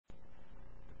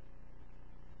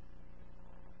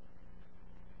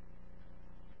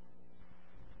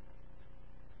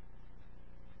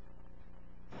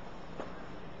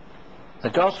The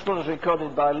Gospel is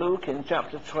recorded by Luke in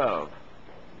chapter 12.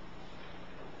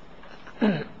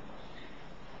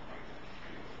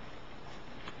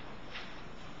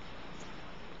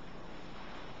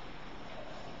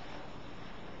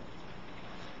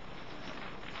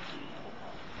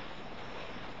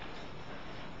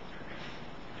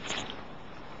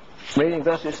 Reading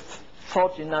verses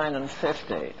 49 and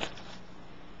 50.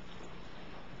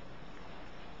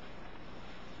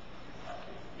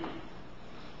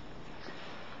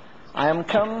 I am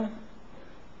come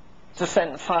to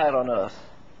send fire on earth,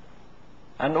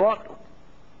 and what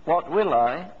will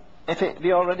I, if it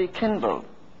be already kindled?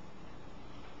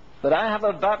 But I have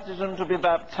a baptism to be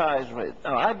baptized with.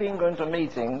 Now, I've been going to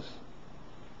meetings,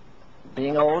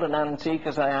 being old and antique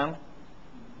as I am.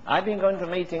 I've been going to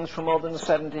meetings for more than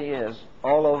 70 years,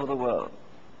 all over the world.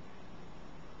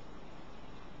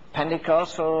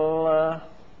 Pentecostal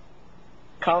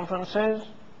conferences,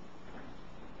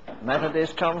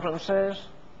 Methodist conferences,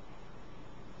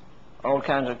 all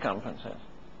kinds of conferences.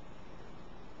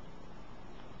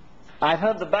 I've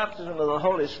heard the baptism of the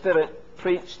Holy Spirit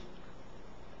preached,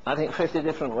 I think, 50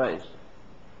 different ways.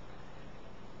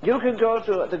 You could go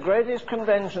to the greatest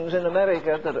conventions in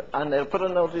America and they'll put a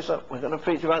notice up, we're going to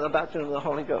preach about the baptism of the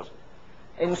Holy Ghost.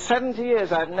 In 70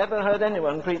 years I've never heard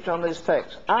anyone preach on this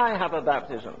text. I have a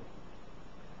baptism.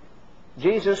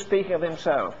 Jesus speaking of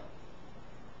himself.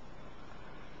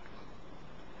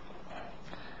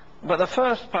 But the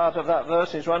first part of that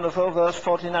verse is wonderful, verse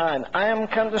 49. I am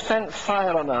come to send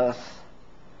fire on earth.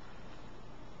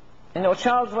 You know,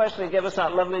 Charles Wesley gave us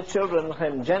that lovely children's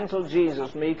hymn, Gentle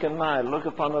Jesus, meek and mild, look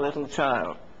upon a little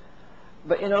child.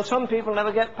 But, you know, some people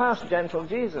never get past gentle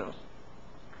Jesus.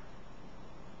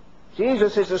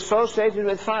 Jesus is associated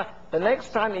with fire. The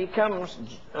next time he comes,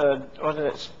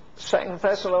 2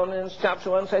 Thessalonians chapter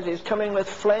 1 says he's coming with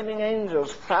flaming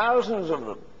angels, thousands of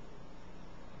them.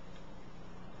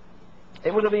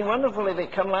 It would have been wonderful if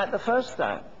it come like the first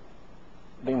time.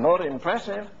 It would be more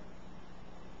impressive.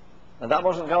 And that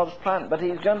wasn't God's plan, but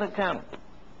he's going to come.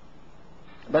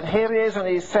 But here he is, and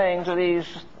he's saying to these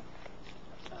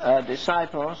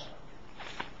disciples,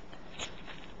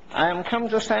 I am come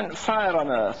to send fire on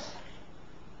earth.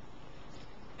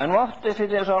 And what if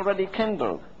it is already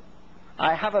kindled?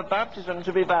 I have a baptism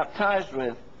to be baptized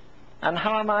with, and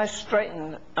how am I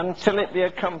straitened until it be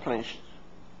accomplished?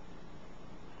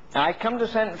 I come to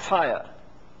send fire.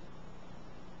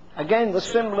 Again, the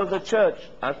symbol of the church.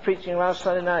 I was preaching last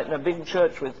Sunday night in a big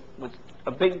church with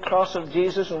a big cross of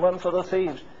Jesus and one for the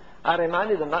thieves. I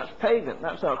reminded them that's pagan,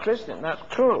 that's not Christian, that's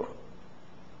cruel.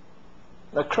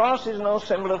 The cross is no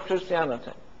symbol of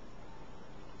Christianity.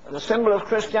 The symbol of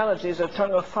Christianity is a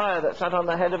tongue of fire that sat on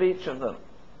the head of each of them.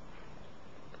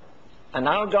 And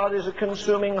our God is a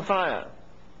consuming fire.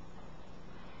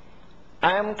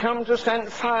 I am come to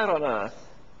send fire on earth.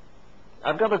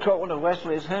 I've got to quote one of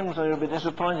Wesley's hymns, or you'll be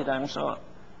disappointed, I'm sure.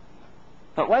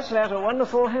 But Wesley has a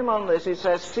wonderful hymn on this. He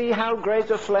says, see how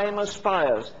great a flame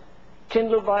aspires,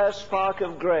 kindled by a spark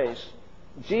of grace.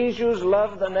 Jesus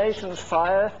loved the nation's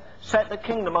fire, set the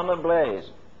kingdom on a blaze.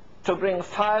 To bring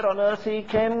fire on earth he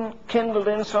came, kindled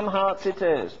in some hearts it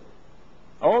is.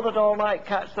 Oh, that all might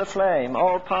catch the flame,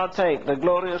 all partake the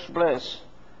glorious bliss.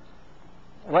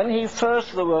 When he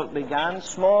first the work began,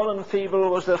 small and feeble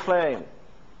was the flame.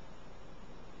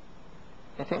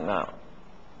 You think now.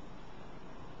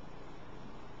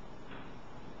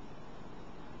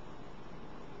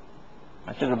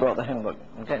 I should have brought the hymn book.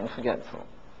 I'm getting forgetful.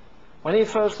 When he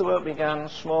first the work began,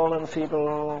 small and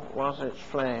feeble was its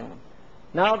flame.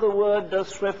 Now the word doth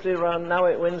swiftly run, now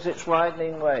it wins its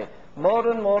widening way.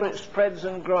 More and more it spreads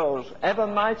and grows, ever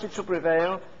mighty to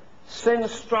prevail.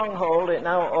 Sin's stronghold it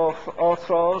now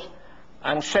o'erthrows,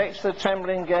 and shakes the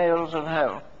trembling gales of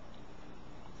hell.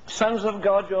 Sons of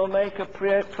God, your Maker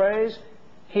praise,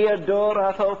 he a door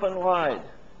hath opened wide.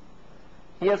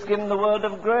 He hath given the word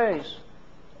of grace.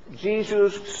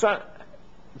 Jesus'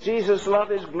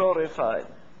 love is glorified.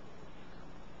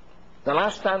 The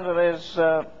last stanza is,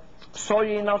 saw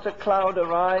ye not a cloud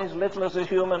arise, little as a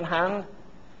human hand?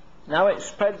 Now it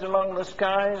spreads along the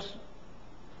skies,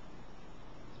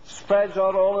 spreads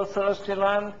o'er all the thirsty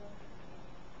land.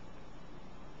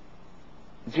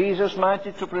 Jesus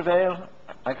mighty to prevail.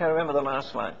 I can't remember the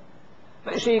last line.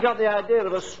 But you see, you got the idea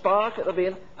of a spark at the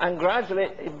beginning, and gradually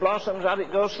it blossoms out,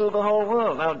 it goes through the whole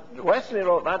world. Now, Wesley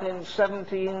wrote that in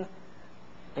 76.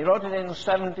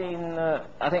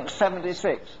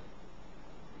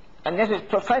 And yet it's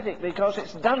prophetic because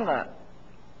it's done that.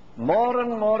 More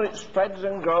and more it spreads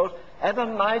and grows, ever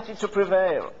mighty to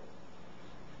prevail.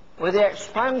 With the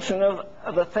expansion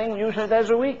of the thing, usually there's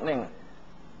a weakening.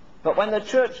 But when the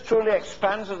church truly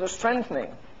expands as a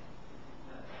strengthening,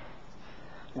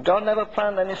 God never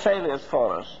planned any failures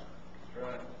for us.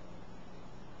 Right.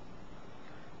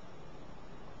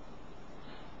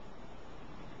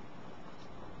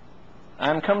 I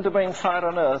am come to bring fire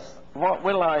on earth. What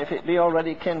will I if it be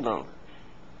already kindled?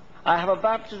 I have a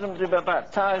baptism to be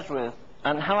baptized with,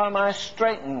 and how am I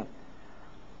straitened?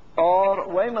 Or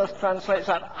Weymouth translates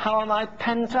that, how am I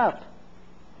pent up?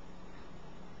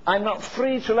 I'm not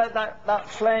free to let that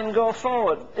flame go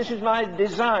forward. This is my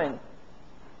design.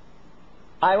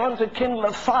 I want to kindle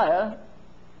a fire,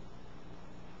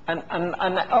 and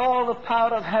all the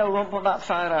power of hell won't put that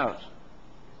fire out.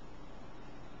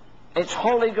 It's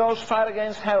Holy Ghost fire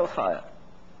against hellfire.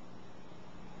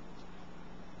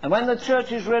 And when the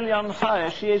church is really on fire,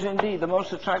 she is indeed the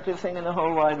most attractive thing in the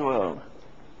whole wide world.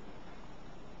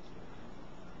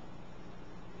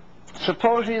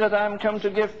 Suppose ye that I am come to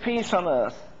give peace on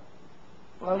earth.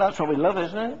 Well, that's what we love,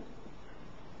 isn't it?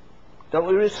 Don't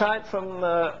we recite from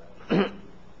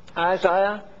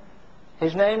Isaiah?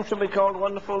 His name shall be called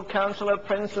Wonderful Counselor,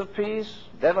 Prince of Peace,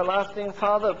 the Everlasting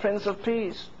Father, Prince of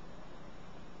Peace.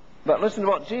 But listen to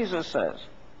what Jesus says.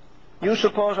 You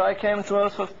suppose I came to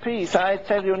earth for peace. I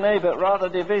tell you, nay, but rather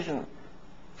division.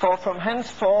 For from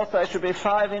henceforth there shall be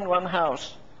 5 in one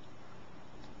house.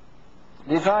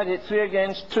 Divided 3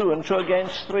 against 2, and 2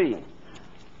 against 3.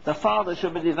 The father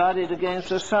shall be divided against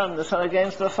the son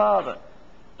against the father,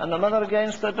 and the mother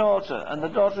against the daughter, and the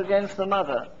daughter against the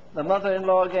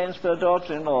mother-in-law against her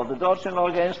daughter-in-law, the daughter-in-law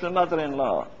against the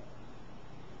mother-in-law.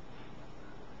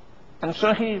 And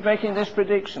so he's making this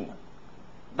prediction.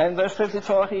 Then verse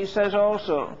 54 he says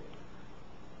also,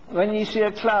 when ye see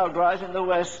a cloud rise in the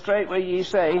west, straightway ye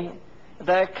say,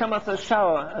 there cometh a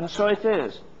shower, and so it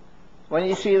is. When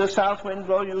ye see the south wind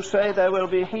blow, you say, there will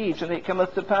be heat, and it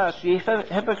cometh to pass. Ye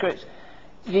hypocrites,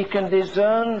 ye can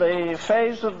discern the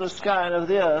phase of the sky and of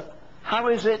the earth. How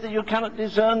is it that you cannot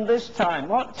discern this time?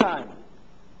 What time?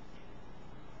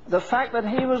 The fact that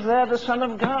he was there, the Son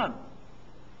of God.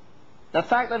 The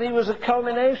fact that he was the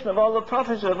culmination of all the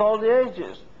prophecies of all the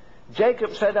ages.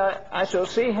 Jacob said, I shall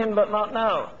see him, but not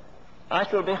now. I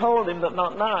shall behold him, but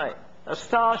not nigh. A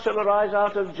star shall arise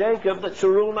out of Jacob that shall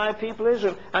rule my people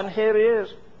Israel. And here he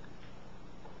is.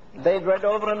 They'd read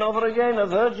over and over again, a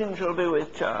virgin shall be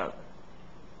with child.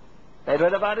 They'd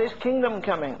read about his kingdom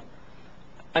coming.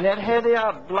 And yet here they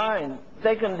are, blind.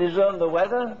 They can discern the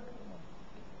weather.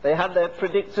 They had their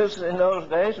predictors in those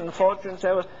days and fortune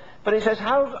tellers. But he says,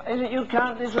 how is it you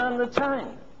can't discern the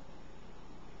time?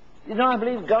 You know, I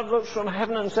believe God looks from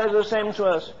heaven and says the same to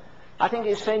us. I think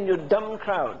he's saying, you dumb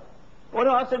crowd. What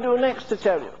do I have to do next to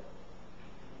tell you?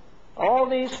 All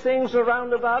these things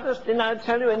around about us, didn't I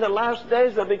tell you in the last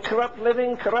days there'll be corrupt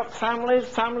living, corrupt families,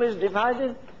 families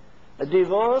divided,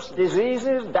 divorce,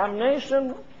 diseases,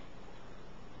 damnation.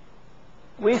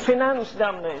 We finance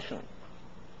damnation.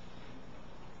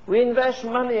 We invest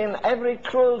money in every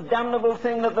cruel, damnable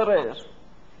thing that there is.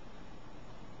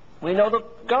 We know the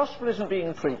gospel isn't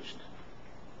being preached.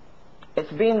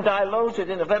 It's being diluted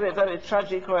in a very, very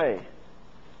tragic way.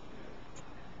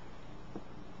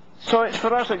 So it's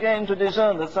for us again to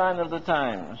discern the sign of the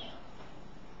times.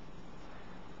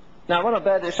 Now I want to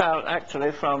bear this out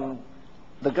actually from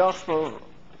the gospel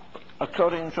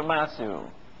according to Matthew.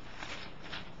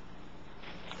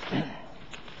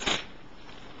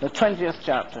 The 20th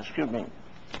chapter, excuse me.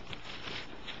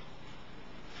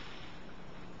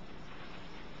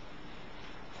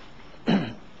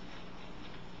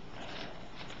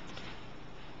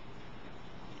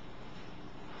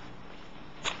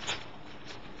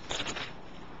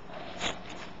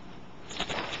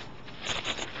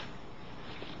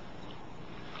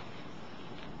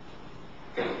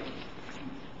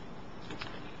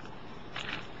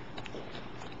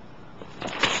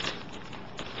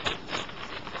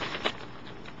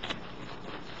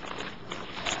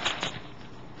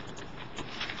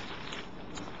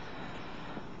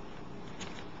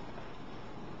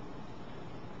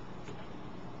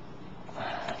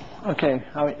 Okay,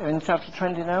 are we in chapter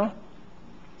 20 now?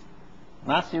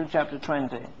 Matthew chapter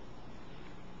 20.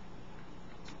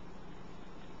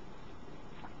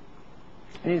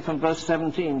 Read from verse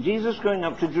 17. Jesus going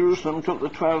up to Jerusalem took the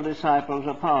 12 disciples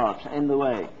apart in the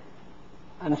way,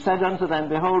 and said unto them,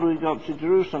 Behold, we go up to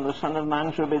Jerusalem, the Son of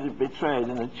Man shall be betrayed,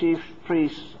 and the chief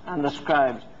priests and the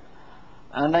scribes,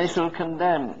 and they shall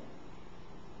condemn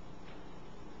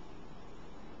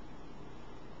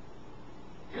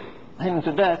him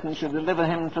to death, and shall deliver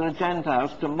him to the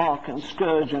Gentiles to mock and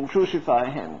scourge and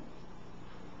crucify him.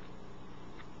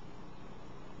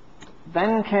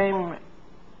 Then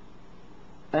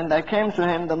there came to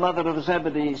him the mother of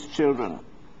Zebedee's children,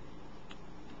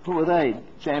 Who were they?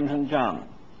 James and John.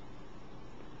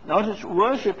 Notice,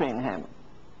 worshipping him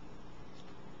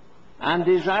and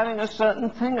desiring a certain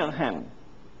thing of him.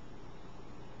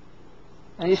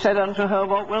 And he said unto her,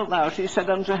 What wilt thou? She said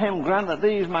unto him, Grant that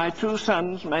these my two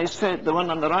sons may sit, the one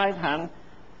on the right hand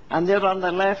and the other on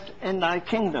the left, in thy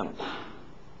kingdom.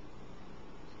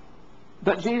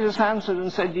 But Jesus answered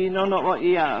and said, Ye know not what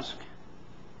ye ask.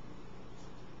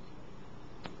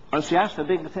 Well, she asked a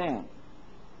big thing.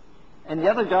 In the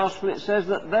other gospel it says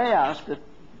that they asked, that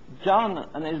John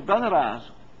and his brother asked.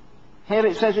 Here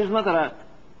it says his mother asked.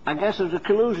 I guess there's a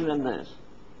collusion in this.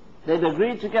 They'd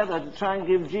agreed together to try and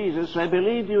give Jesus. They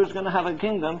believed he was going to have a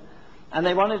kingdom, and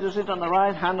they wanted to sit on the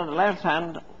right hand and the left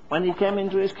hand when he came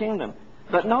into his kingdom.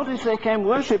 But notice they came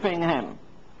worshipping him.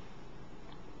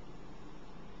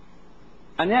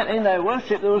 And yet in their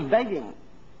worship there was begging.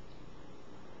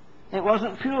 It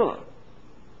wasn't pure.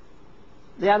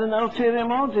 They had an ulterior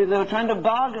motive. They were trying to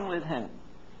bargain with him.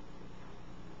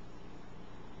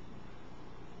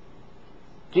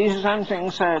 Jesus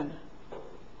answering said,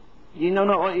 Ye know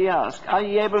not what ye ask. Are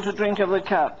ye able to drink of the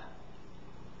cup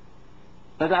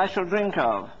that I shall drink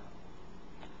of,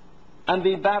 and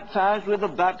be baptized with the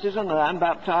baptism that I'm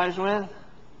baptized with?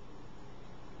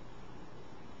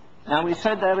 Now we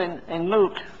said there in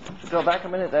Luke, to go back a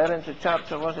minute there into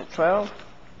chapter, was it 12?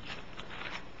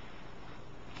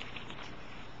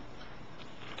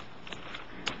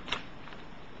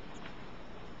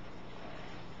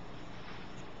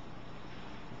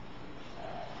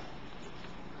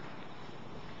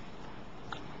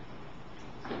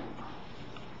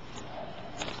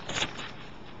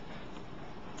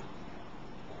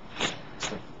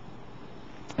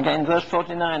 Again, verse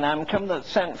 49, I am come that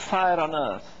sent fire on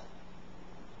earth.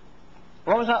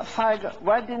 What was that fire?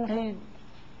 Why didn't he...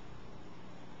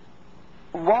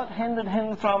 What hindered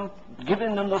him from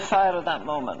giving them the fire at that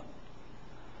moment?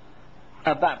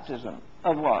 A baptism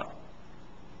of what?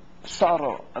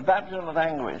 Sorrow. A baptism of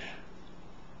anguish.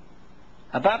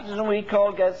 A baptism we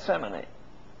call Gethsemane.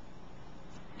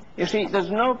 You see, there's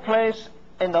no place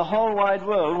in the whole wide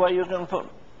world where you can put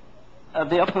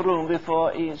the upper room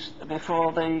before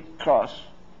the cross.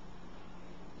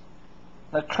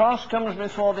 The cross comes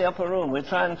before the upper room. We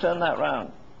try and turn that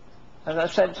round. As I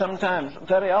said sometimes,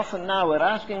 very often now we're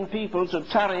asking people to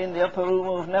tarry in the upper room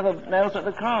who've never knelt at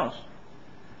the cross.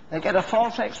 They get a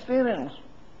false experience,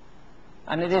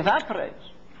 and it evaporates.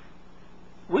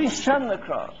 We shun the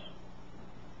cross.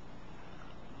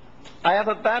 I have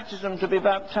a baptism to be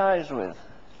baptized with.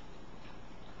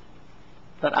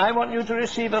 But I want you to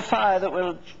receive a fire that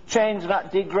will change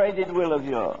that degraded will of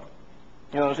yours.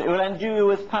 It will endue you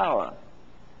with power.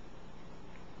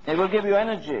 It will give you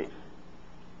energy.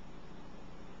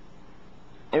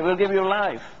 It will give you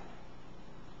life.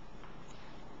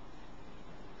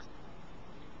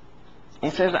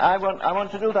 He says, I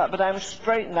want to do that, but I'm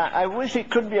straitened. I wish it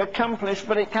could be accomplished,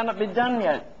 but it cannot be done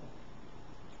yet.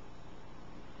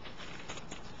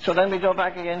 So then we go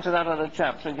back again to that other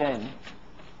chapter again.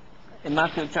 In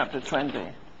Matthew chapter 20.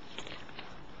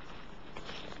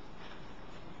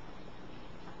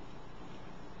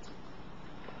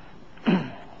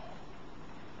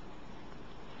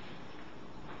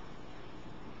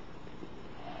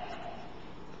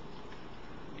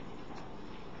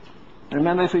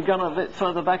 Remember, if we'd gone a bit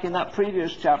further back in that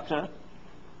previous chapter,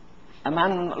 a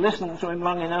man listened to him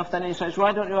long enough, then he says,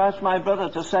 why don't you ask my brother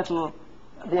to settle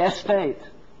the estate?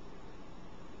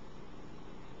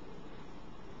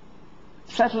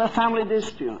 Settle a family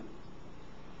dispute.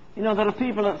 You know, there are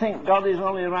people that think God is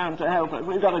only around to help us.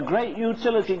 We've got a great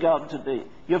utility God to be.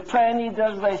 You pray and he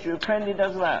does this, you pray and he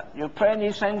does that. You pray and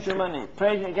he sends you money,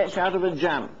 pray and he gets you out of a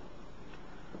jam.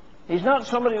 He's not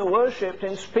somebody who worshipped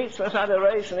in speechless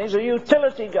adoration. He's a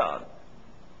utility God.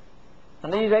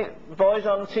 And these boys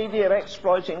on TV are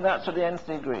exploiting that to the nth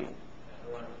degree.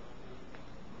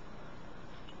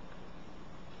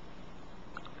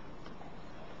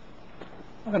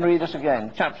 I'm going to read this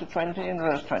again. Chapter 20 and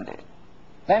verse 20.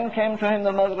 Then came to him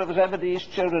the mother of Zebedee's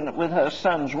children with her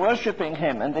sons, worshipping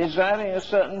him and desiring a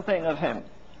certain thing of him.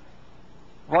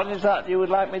 What is that you would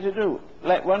like me to do?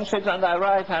 Let one sit on thy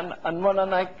right hand and one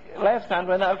on thy left hand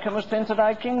when thou comest into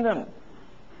thy kingdom.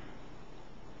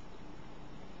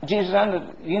 Jesus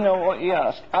answered, ye know what ye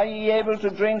ask. Are ye able to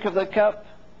drink of the cup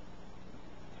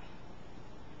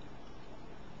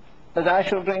that I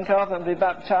shall drink of, and be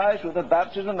baptized with the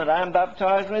baptism that I am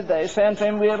baptized with? They say unto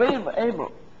him, we are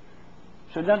able.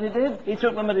 So that he did. He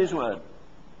took them at his word.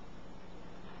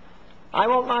 I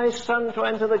want my son to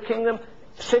enter the kingdom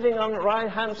sitting on the right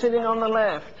hand, sitting on the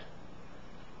left.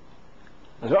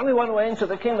 There's only one way into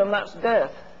the kingdom, that's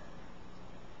death.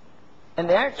 In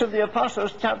the Acts of the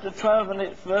Apostles, chapter 12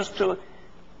 and verse 2,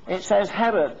 it says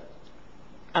Herod.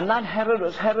 And that Herod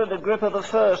was Herod Agrippa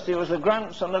I. He was the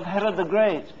grandson of Herod the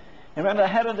Great. Remember,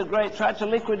 Herod the Great tried to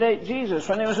liquidate Jesus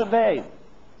when he was a babe.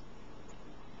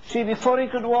 See, before he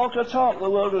could walk or talk, the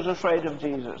world was afraid of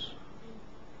Jesus.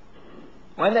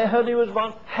 When they heard he was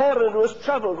born, Herod was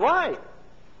troubled. Why?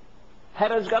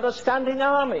 Herod's got a standing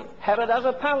army. Herod has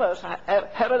a palace.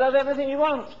 Herod has everything he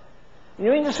wants. You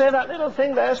mean to say that little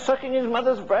thing there sucking his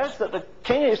mother's breast, that the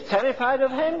king is terrified of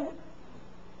him?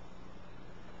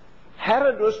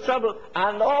 Herod was troubled,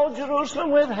 and all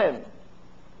Jerusalem with him.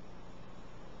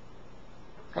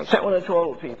 Except one or two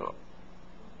old people.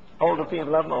 Older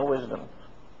people have more wisdom,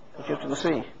 as you can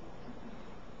see.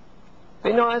 But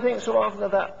you know, I think so often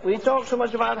of that. We talk so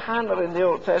much about Hannah in the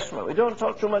Old Testament. We don't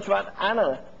talk so much about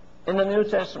Anna in the New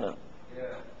Testament. Yeah.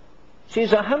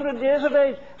 She's 100 years of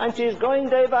age, and she's going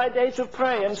day by day to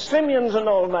pray, and Simeon's an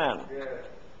old man. Yeah.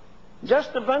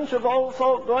 Just a bunch of old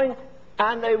folk going,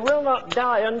 and they will not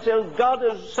die until God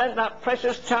has sent that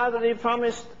precious child that he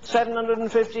promised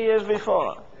 750 years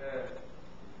before. Yeah.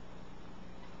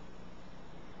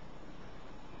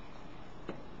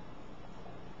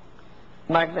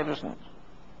 Magnificent.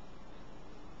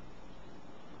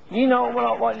 You know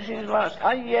what she's lost.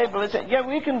 Are you able to say, yeah,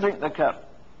 we can drink the cup?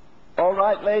 All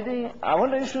right, lady. I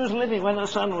wonder if she was living when her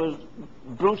son was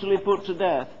brutally put to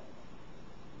death.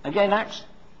 Again, Acts,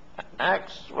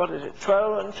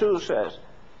 12 and 2 says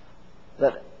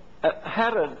that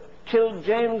Herod killed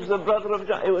James, the brother of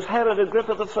John. It was Herod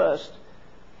Agrippa I,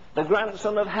 the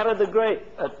grandson of Herod the Great,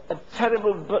 a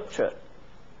terrible butcher.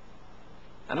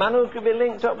 A man who could be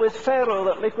linked up with Pharaoh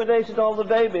that liquidated all the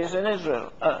babies in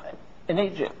Israel, in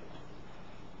Egypt.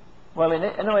 Well, in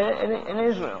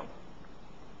Israel.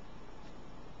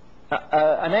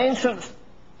 An ancient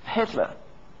Hitler.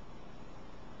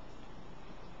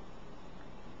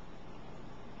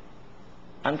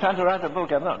 I'm trying to write a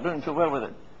book, I'm not doing too well with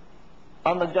it,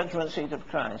 on the judgment seat of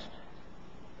Christ.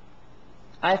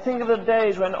 I think of the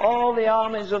days when all the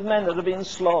armies of men that have been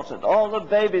slaughtered, all the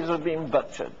babies have been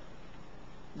butchered.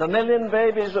 The 1 million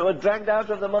babies that were dragged out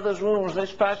of the mother's wombs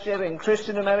this past year in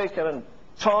Christian America and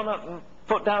torn up and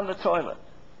put down the toilet.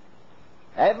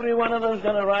 Every one of them is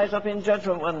going to rise up in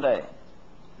judgment one day.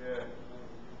 Yeah.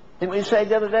 Didn't we say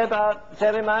the other day about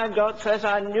Jeremiah, God says,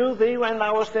 I knew thee when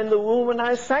thou wast in the womb, and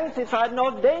I sanctified and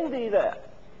ordained thee there.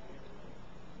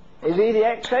 Is he the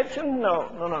exception?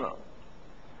 No.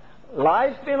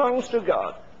 Life belongs to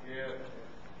God. Yeah.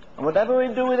 And whatever we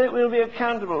do with it, we'll be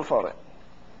accountable for it.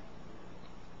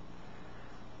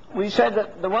 We said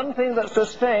that the one thing that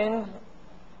sustained,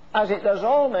 as it does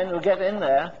all men who get in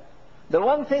there, the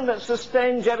one thing that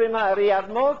sustained Jeremiah, he had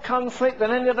more conflict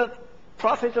than any other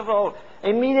prophet of all.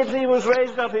 Immediately he was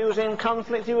raised up, he was in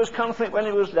conflict, he was conflict when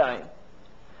he was dying.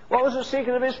 What was the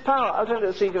secret of his power? I'll tell you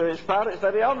the secret of his power, it's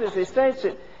very obvious, he states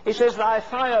it. He says, thy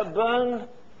fire burned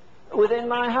within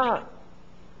my heart.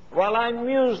 While I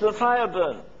mused, the fire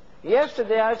burned.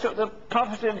 Yesterday I took the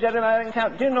prophecy of Jeremiah in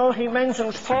account. Do you know he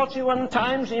mentions 41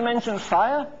 times he mentions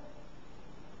fire?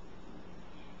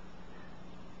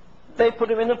 They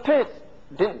put him in a pit.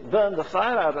 Didn't burn the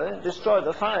fire out of it, destroyed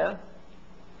the fire.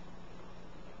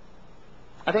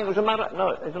 I think it was it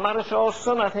was Marishall's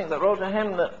son, I think, that wrote a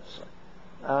hymn that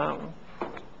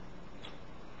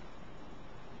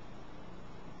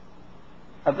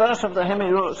a verse of the hymn he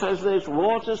wrote says this: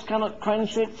 waters cannot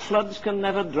quench it, floods can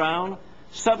never drown,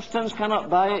 substance cannot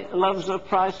buy it, love's a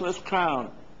priceless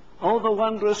crown. Oh, the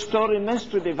wondrous story,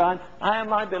 mystery divine, I am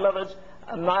my beloved's,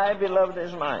 and my beloved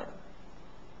is mine.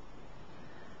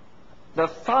 The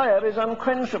fire is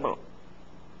unquenchable.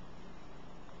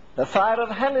 The fire of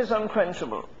hell is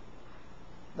unquenchable.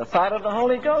 The fire of the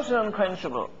Holy Ghost is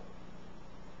unquenchable.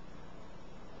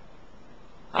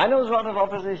 I know there's a lot of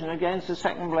opposition against the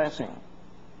second blessing.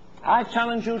 I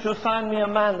challenge you to find me a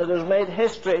man that has made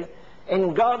history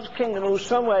in God's kingdom who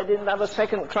somewhere didn't have a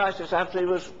second crisis after he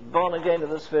was born again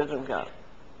of the Spirit of God.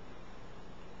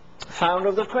 The founder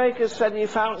of the Quakers said he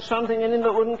found something in him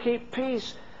that wouldn't keep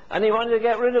peace, and he wanted to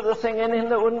get rid of the thing in him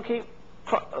that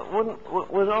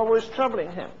was always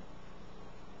troubling him.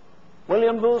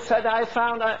 William Booth said, I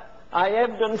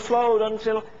ebbed and flowed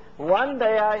until one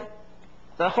day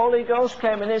the Holy Ghost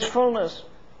came in his fullness.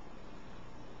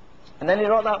 And then he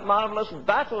wrote that marvelous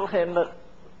battle hymn that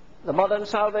the modern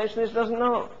Salvationist doesn't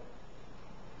know.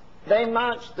 They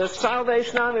marched, the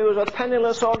Salvation Army was a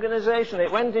penniless organization.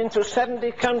 It went into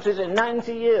 70 countries in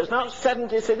 90 years. Not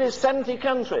 70 cities, 70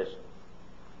 countries.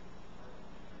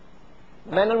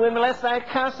 Men and women left their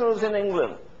castles in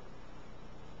England.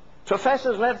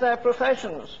 Professors left their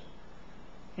professions.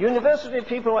 University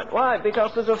people went, why?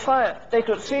 Because there's a fire. They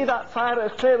could see that fire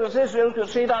as clear as Israel could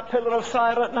see that pillar of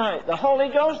fire at night. The Holy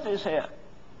Ghost is here.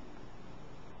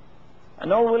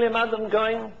 And old William had them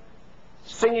going,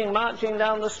 singing, marching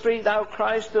down the street, Thou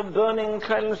Christ of burning,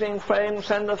 cleansing flame,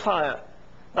 send the fire.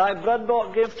 Thy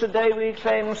blood-bought gift today we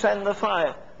claim, send the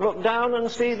fire. Look down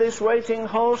and see this waiting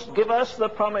host, give us the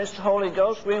promised Holy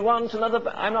Ghost. We want another,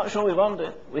 I'm not sure we want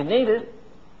it, we need it.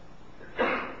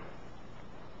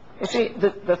 You see,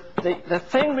 the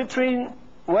thing between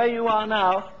where you are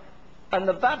now and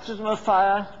the baptism of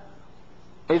fire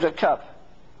is a cup.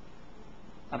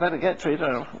 I better get to it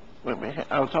or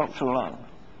I'll talk too long.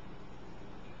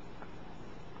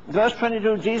 Verse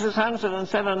 22, Jesus answered and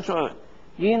said unto her,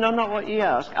 Ye know not what ye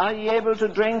ask. Are ye able to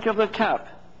drink of the cup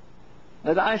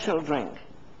that I shall drink?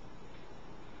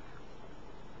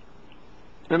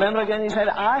 Remember again, he said,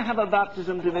 I have a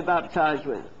baptism to be baptized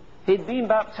with. He'd been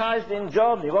baptized in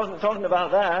Jordan. He wasn't talking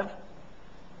about that.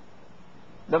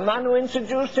 The man who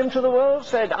introduced him to the world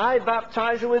said, I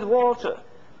baptize you with water.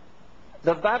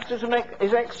 The baptism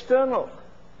is external.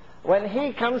 When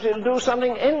he comes, he'll do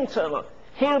something internal.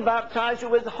 He'll baptize you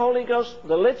with the Holy Ghost.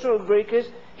 The literal Greek is,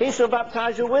 he shall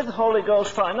baptize you with Holy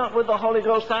Ghost fire, not with the Holy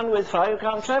Ghost and with fire. You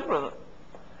can't separate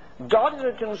them. God is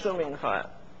a consuming fire.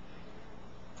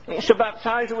 He shall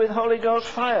baptize you with Holy Ghost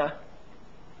fire.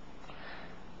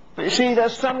 But you see,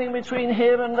 there's something between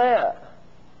here and there.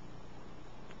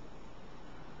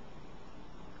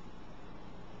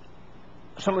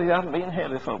 Some of you haven't been here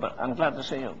before, but I'm glad to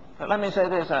see you. But let me say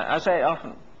this, I say it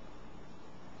often.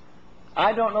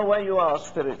 I don't know where you are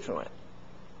spiritually.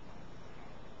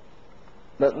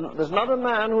 But there's not a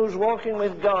man who's walking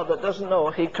with God that doesn't know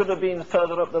he could have been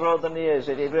further up the road than he is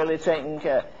if he'd really taken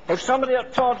care. If somebody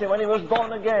had taught him when he was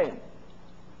born again,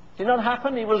 did not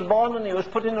happen? He was born and he was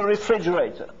put in a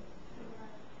refrigerator.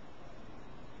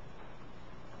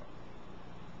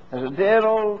 There's a dear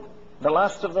old, the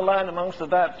last of the line amongst the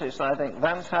Baptists, I think,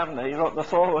 Vance Havner, he wrote the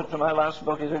foreword to my last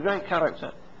book. He's a great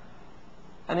character.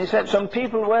 And he said, some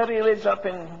people where he lives up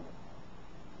in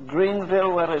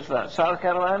Greenville, where is that, South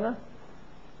Carolina?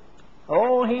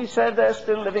 Oh, he said they're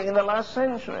still living in the last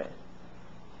century.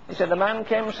 He said the man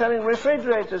came selling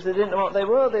refrigerators. They didn't know what they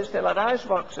were. They still had ice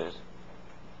boxes.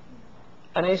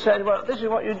 And he said, well, this is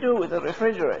what you do with a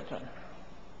refrigerator.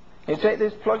 You take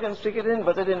this plug and stick it in,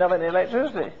 but they didn't have any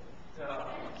electricity.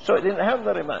 So it didn't help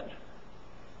very much.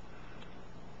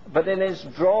 But in his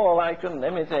drawl, I couldn't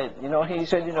imitate. You know, he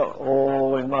said, you know,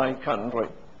 oh, in my country,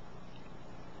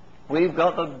 we've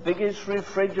got the biggest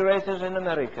refrigerators in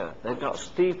America. They've got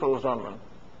steeples on them.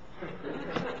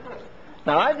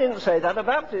 Now, I didn't say that. A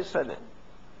Baptist said it.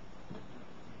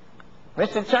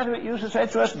 Mr. Chadwick used to say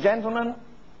to us, gentlemen,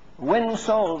 win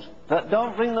souls, but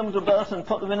don't bring them to birth and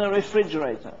put them in a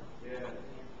refrigerator.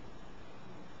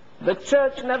 The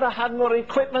church never had more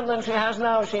equipment than she has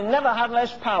now. She never had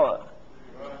less power.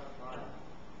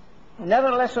 Never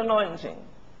less anointing.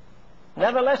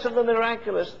 Never less of the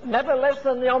miraculous. Never less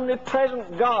than the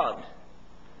omnipresent God.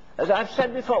 As I've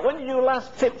said before, when did you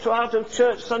last tiptoe out of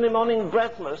church Sunday morning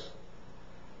breathless,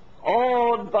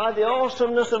 awed by the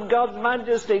awesomeness of God's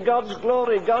majesty, God's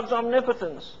glory, God's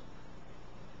omnipotence?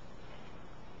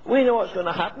 We know what's going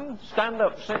to happen. Stand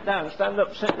up, sit down, stand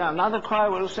up, sit down. Now the choir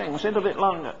will sing, sit a bit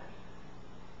longer.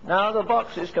 Now the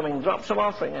box is coming, drop some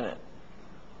offering in it.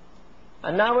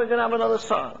 And now we're going to have another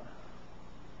song.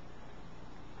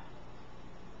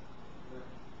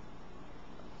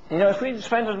 You know, if we'd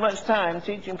spent as much time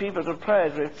teaching people to pray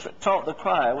as we've taught the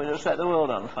choir, we'd have set the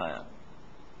world on fire.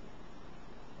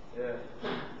 Yeah.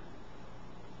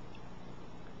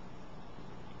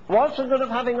 What's the good of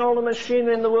having all the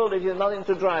machinery in the world if you've nothing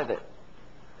to drive it?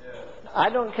 Yeah. I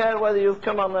don't care whether you've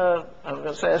come on a, I'm going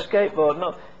to say a skateboard,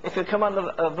 no. If you come on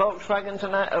a Volkswagen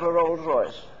tonight or a Rolls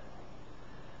Royce.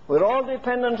 We're all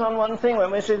dependent on one thing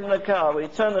when we sit in a car. We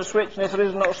turn the switch and if there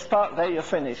is no spark there, you're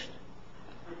finished.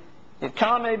 Your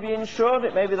car may be insured,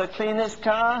 it may be the cleanest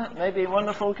car, it may be in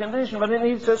wonderful condition, but it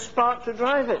needs a spark to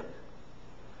drive it.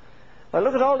 Well,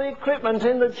 look at all the equipment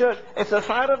in the church. If the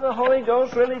fire of the Holy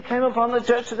Ghost really came upon the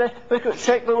church today, we could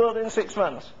shake the world in 6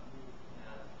 months.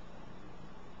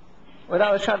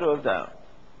 Without a shadow of doubt.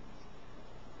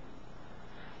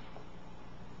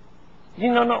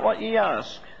 You know not what ye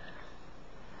ask.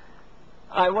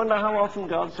 I wonder how often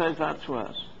God says that to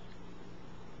us.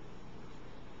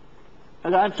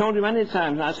 And I've told you many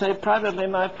times, and I say privately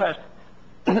in my prayers,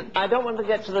 I don't want to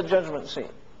get to the judgment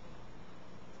seat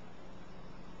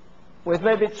with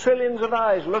maybe trillions of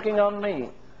eyes looking on me.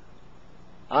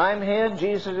 I'm here,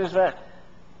 Jesus is there.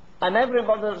 And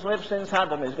everybody that's lived since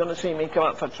Adam is going to see me come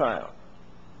up for trial.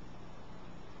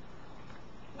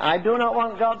 I do not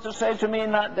want God to say to me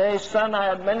in that day, son, I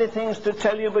had many things to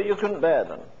tell you, but you couldn't bear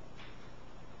them.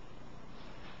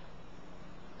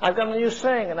 I've got a new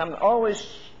saying, and I'm always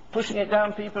pushing it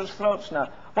down people's throats now.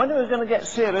 When are we going to get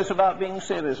serious about being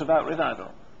serious about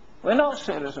revival? We're not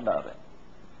serious about it.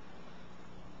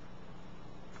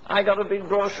 I got a big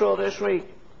brochure this week.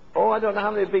 Oh, I don't know how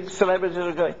many big celebrities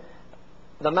are going.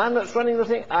 The man that's running the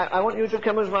thing, I want you to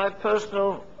come as my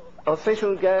personal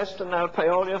official guest, and I'll pay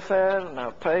all your fare, and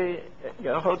I'll pay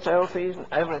your hotel fees and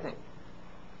everything.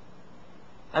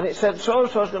 And it said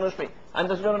so-and-so's going to speak. And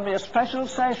there's going to be a special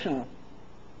session.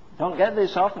 Don't get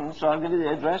this often, so I'll give you the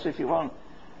address if you want.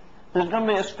 There's going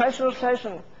to be a special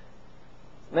session,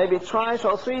 maybe twice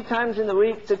or 3 times in the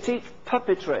week, to teach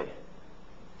puppetry.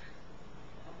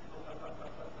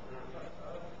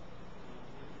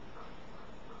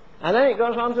 And then it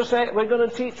goes on to say, we're going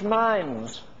to teach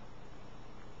mimes.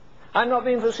 I'm not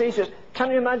being facetious.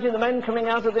 Can you imagine the men coming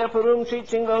out of the upper room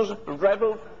teaching those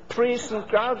rebel priests and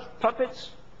crowds, puppets?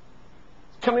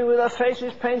 Coming with their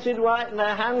faces painted white and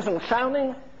their hands and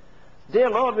clowning? Dear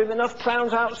Lord, we've enough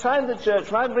clowns outside the church.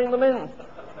 Why bring them in?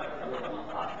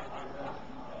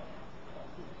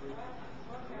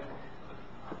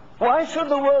 Why should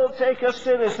the world take us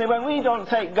seriously when we don't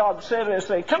take God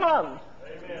seriously? Come on!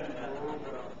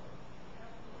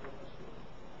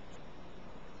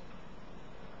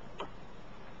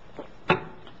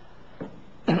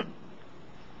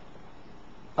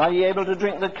 Are you able to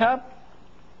drink the cup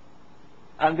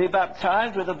and be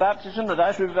baptized with the baptism that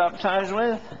I should be baptized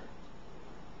with?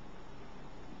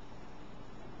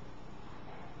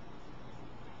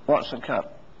 What's the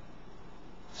cup?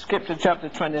 Skip to chapter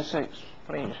 26,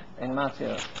 please, in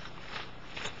Matthew.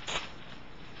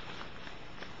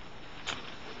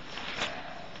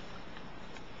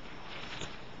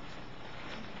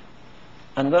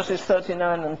 And verses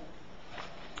 39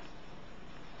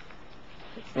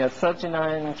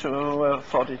 to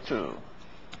 42.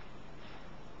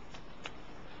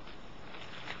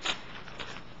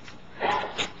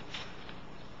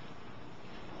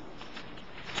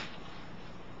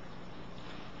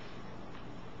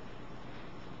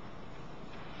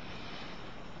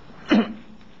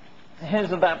 Here's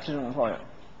the baptism for you.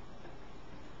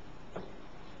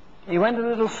 He went a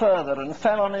little further and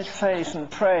fell on his face and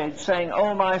prayed, saying,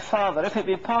 O my Father, if it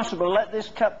be possible, let this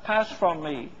cup pass from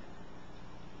me.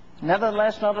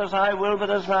 Nevertheless, not as I will,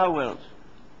 but as thou wilt.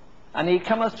 And he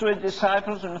cometh to his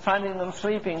disciples, and finding them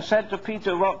sleeping, said to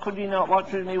Peter, What, could ye not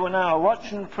watch with me 1 hour?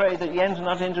 Watch and pray that ye enter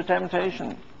not into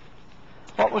temptation.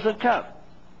 What was the cup?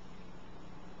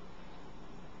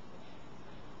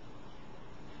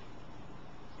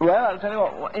 Well, I'll tell you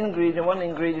what one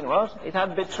ingredient was. It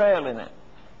had betrayal in it.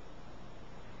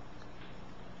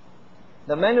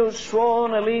 The men who'd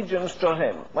sworn allegiance to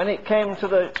him, when it came to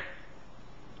the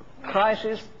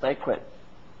crisis, they quit.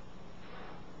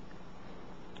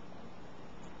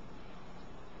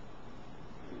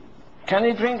 Can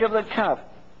you drink of the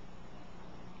cup?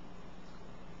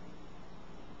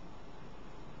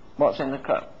 What's in the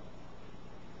cup?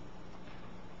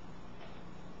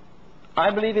 I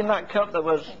believe in that cup there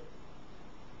was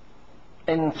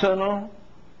internal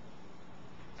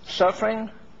suffering,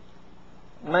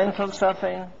 mental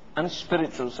suffering, and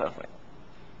spiritual suffering.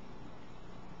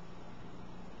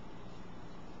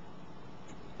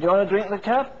 Do you want to drink the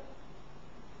cup?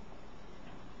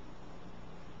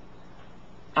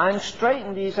 I'm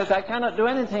straitened, he says, I cannot do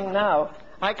anything now.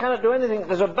 I cannot do anything.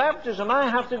 There's a baptism I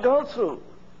have to go through.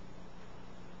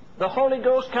 The Holy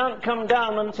Ghost can't come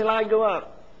down until I go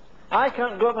up. I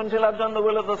can't go up until I've done the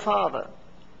will of the Father.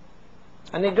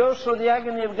 And he goes through the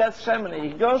agony of Gethsemane.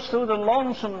 He goes through the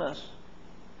lonesomeness.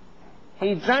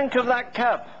 He drank of that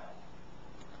cup.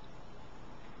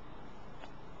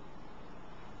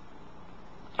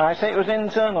 I say it was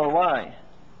internal. Why?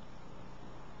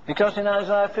 Because in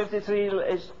Isaiah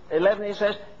 53:11 he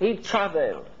says, he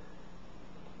travailed.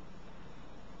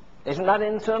 Isn't that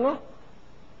internal?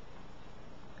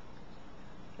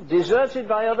 Deserted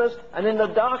by others, and in the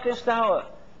darkest hour,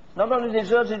 not only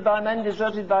deserted by men,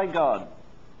 deserted by God.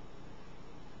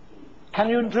 Can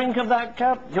you drink of that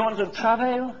cup? Do you want to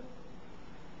travail?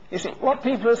 You see, what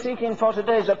people are seeking for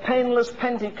today is a painless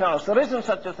Pentecost. There isn't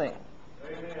such a thing.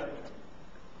 Amen.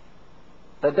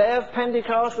 The day of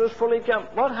Pentecost was fully come.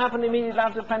 What happened immediately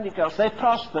after Pentecost? They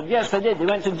prospered. Yes, they did. They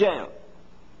went to jail.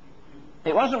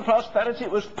 It wasn't prosperity,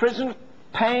 it was prison,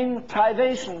 pain,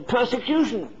 privation,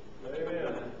 persecution.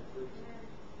 Amen.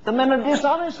 The men are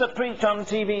dishonest that preach on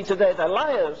TV today. They're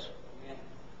liars.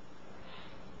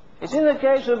 It's in the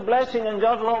case of blessing and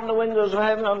God will open the windows of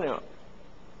heaven on you.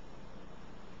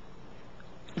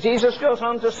 Jesus goes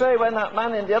on to say, when that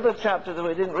man in the other chapter that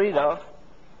we didn't read of,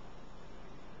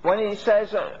 when he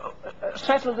says,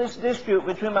 settle this dispute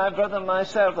between my brother and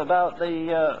myself about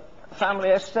the family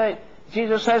estate,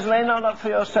 Jesus says, lay not up for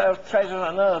yourself treasure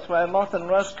on earth where moth and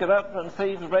rust corrupt and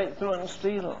thieves break through and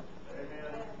steal.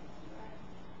 Amen.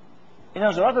 You know,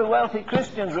 there's a lot of wealthy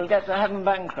Christians will get to heaven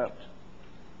bankrupt.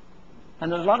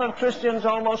 And there's a lot of Christians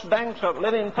almost bankrupt,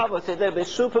 living in poverty. They'll be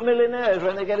super millionaires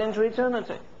when they get into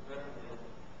eternity.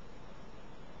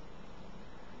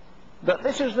 But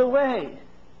this is the way.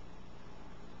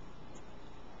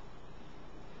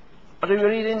 But if you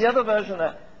read in the other version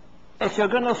there, if you're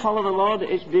going to follow the Lord,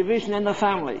 it's division in the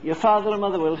family. Your father and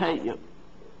mother will hate you.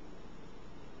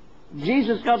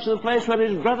 Jesus got to the place where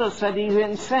his brother said he's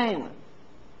insane.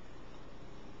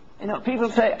 You know, people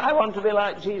say, I want to be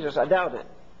like Jesus. I doubt it.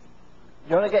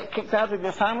 You want to get kicked out of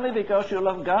your family because you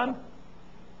love God?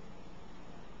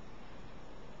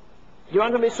 You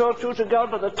want to be so true to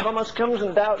God that a Thomas comes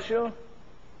and doubts you?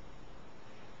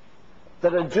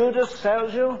 That a Judas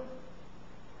sells you?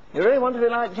 You really want to be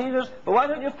like Jesus? But why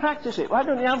don't you practice it? Why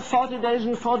don't you have 40 days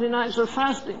and 40 nights of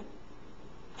fasting?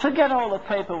 Forget all the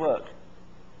paperwork.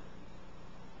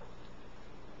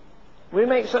 We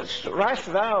make such rash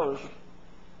vows.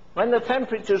 When the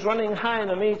temperature's running high in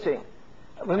a meeting,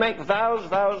 we make vows,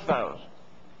 vows, vows.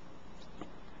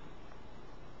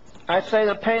 I'd say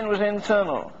the pain was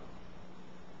internal.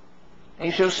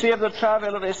 He shall see of the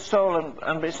travail of his soul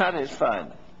and be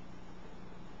satisfied.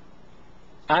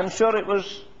 I'm sure it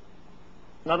was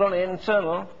not only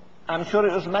internal, I'm sure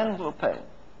it was mental pain.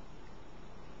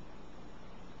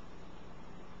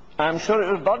 I'm sure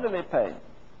it was bodily pain.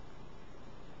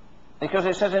 Because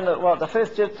it says in the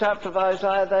 50th chapter of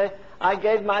Isaiah there, I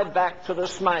gave my back to the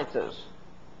smiters.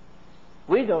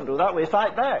 We don't do that, we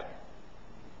fight back.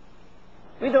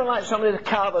 We don't like somebody to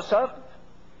carve us up,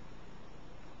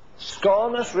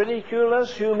 scorn us, ridicule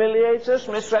us, humiliate us,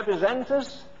 misrepresent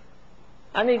us.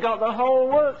 And he got the whole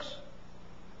works.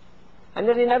 And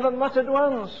yet he never muttered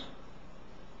once.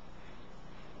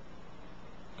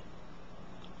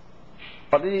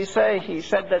 What did he say? He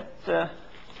said that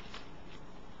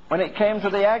when it came to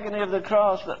the agony of the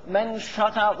cross, that men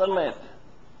shot out the lip.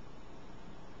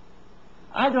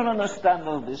 I don't understand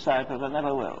those disciples, I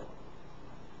never will.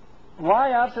 Why,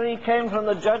 after he came from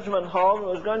the judgment hall and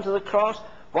was going to the cross,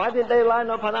 why did they line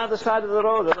up on either side of the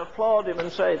road and applaud him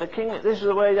and say, the king, this is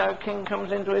the way our king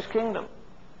comes into his kingdom?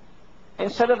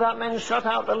 Instead of that, men shut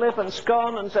out the lip and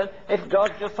scorn and said, if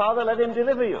God's your father, let him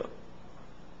deliver you.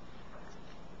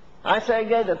 I say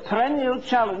again, the perennial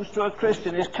challenge to a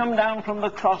Christian is come down from the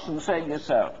cross and save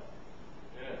yourself.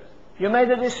 Yes. You made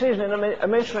a decision in a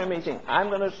missionary meeting, I'm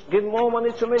going to give more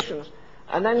money to missions,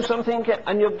 and then something came,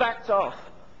 and you backed off.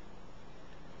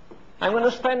 I'm going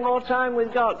to spend more time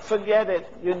with God. Forget it.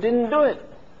 You didn't do it.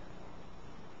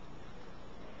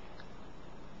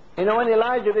 You know, when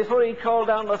Elijah, before he called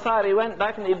down the fire, he went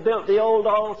back and he built the old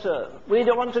altar. We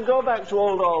don't want to go back to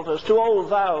old altars, to old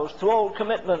vows, to old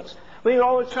commitments. We're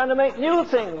always trying to make new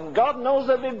things. God knows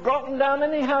they'll be broken down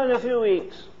anyhow in a few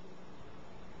weeks.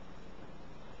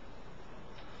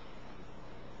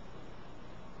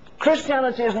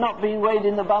 Christianity has not been weighed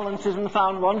in the balances and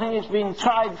found wanting. It's been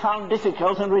tried, found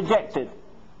difficult, and rejected.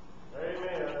 Amen.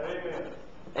 Amen.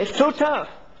 It's too tough.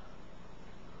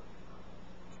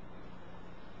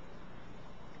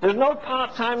 There's no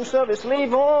part-time service.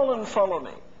 Leave all and follow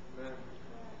me.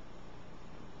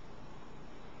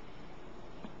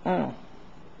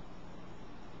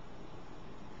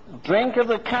 Drink of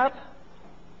the cup.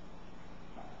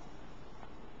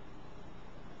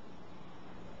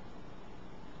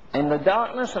 In the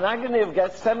darkness and agony of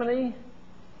Gethsemane,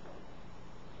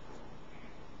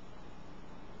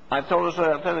 I've told us,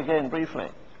 I'll tell again briefly.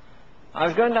 I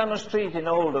was going down the street in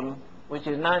Oldham, which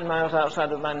is 9 miles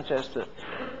outside of Manchester.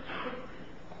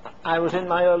 I was in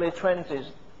my early 20s,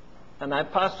 and I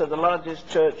pastored the largest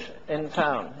church in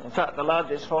town. In fact, the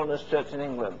largest holiness church in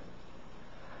England.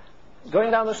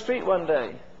 Going down the street one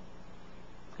day,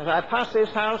 as I passed this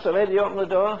house, a lady opened the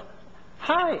door.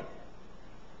 Hi.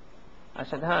 I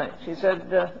said, hi. She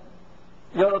said,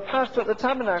 you're a pastor at the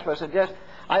Tabernacle? I said, yes.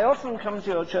 I often come to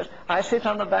your church. I sit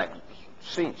on the back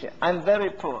seat here. I'm very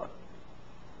poor.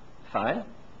 Fine.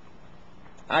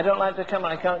 I don't like to come.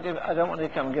 I don't want to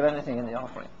come and give anything in the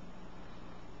offering.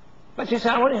 But she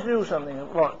said, I want you to do something.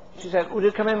 What? She said, would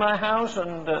you come in my house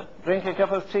and drink a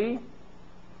cup of tea?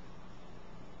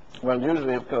 Well,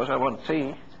 usually, of course, I want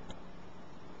tea.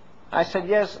 I said,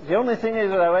 yes. The only thing is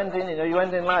that I went in, you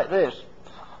went in like this.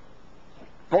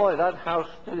 Boy, that house,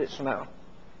 did it smell.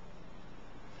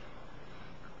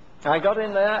 I got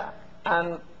in there,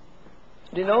 and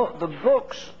Do you know, the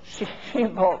books, she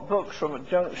bought books from a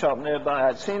junk shop nearby.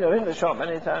 I'd seen her in the shop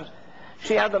many times.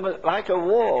 She had them like a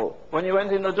wall when you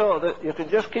went in the door, that you could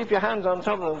just keep your hands on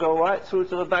top of them and go right through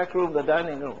to the back room, the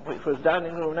dining room, which was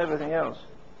dining room and everything else.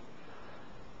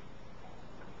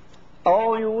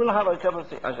 Oh, you will have a cup of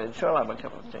tea. I said, sure, I'll have a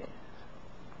cup of tea.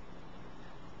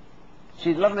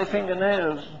 She'd lovely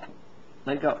fingernails.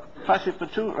 They got passy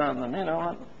patoot around them, you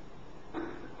know.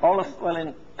 Well,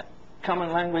 in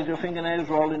common language, your fingernails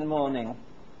were all in the morning.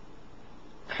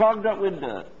 Clogged up with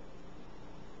dirt.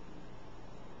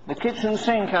 The kitchen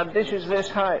sink had dishes this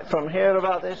height, from here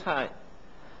about this height.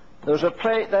 There was a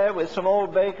plate there with some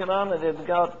old bacon on it. It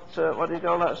got, what do you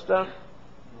call that stuff?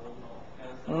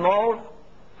 Mold.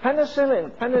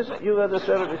 Penicillin. Penicillin. You heard the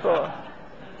story before.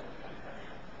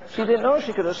 She didn't know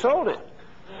she could have sold it.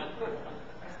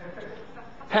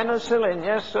 Penicillin,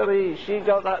 yes sirree. She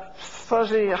got that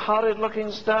fuzzy,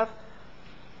 horrid-looking stuff.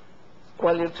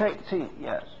 Well, you take tea,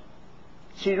 yes.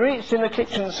 She reached in the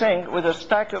kitchen sink with a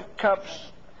stack of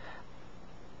cups,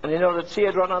 and you know the tea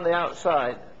had run on the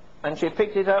outside, and she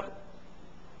picked it up.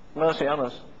 Mercy on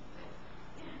us.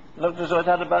 Looked as though it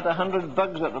had about 100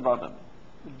 bugs at the bottom.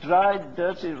 Dried,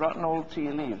 dirty, rotten old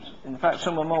tea leaves. In fact,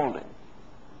 some were mouldy.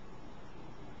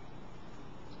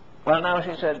 Well, now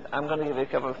she said, I'm going to give you a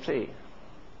cup of tea.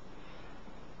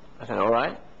 I said, all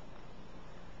right.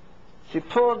 She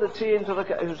poured the tea into the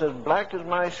cup. It was as black as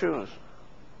my shoes.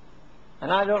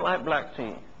 And I don't like black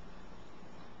tea.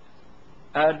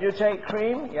 Do you take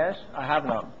cream? Yes, I have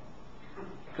none.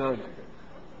 Good.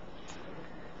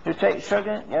 Do you take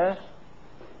sugar? Yes,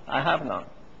 I have none.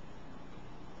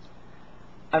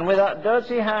 And with that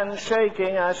dirty hand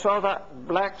shaking, I saw that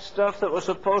black stuff that was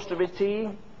supposed to be tea,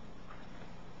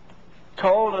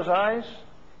 cold as ice,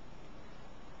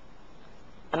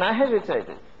 and I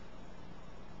hesitated.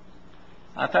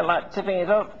 I felt like tipping it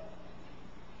up.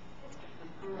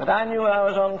 But I knew I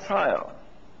was on trial.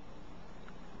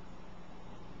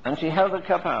 And she held the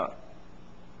cup out.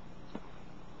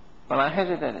 Well, I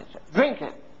hesitated. Drink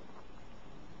it.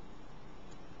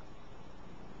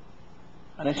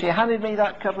 And as she handed me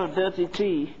that cup of dirty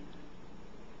tea,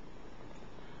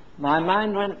 my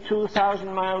mind went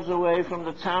 2,000 miles away from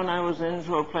the town I was in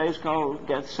to a place called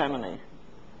Gethsemane.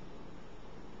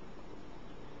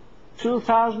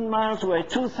 2,000 miles away,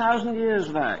 2,000 years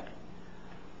back.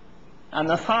 And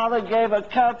the Father gave a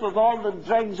cup with all the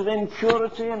dregs of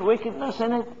impurity and wickedness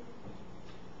in it.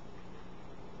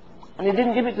 And He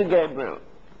didn't give it to Gabriel.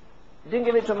 He didn't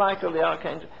give it to Michael the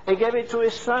Archangel. He gave it to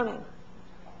His Son.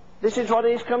 This is what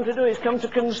He's come to do. He's come to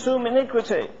consume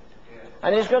iniquity.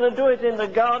 And He's going to do it in the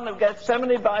Garden of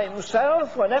Gethsemane by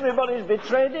Himself, when everybody's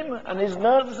betrayed Him and his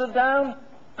nerves are down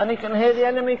and he can hear the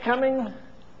enemy coming.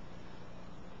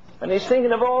 And He's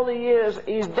thinking of all the years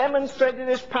He's demonstrated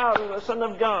His power as the Son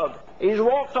of God. He's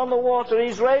walked on the water,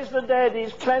 He's raised the dead,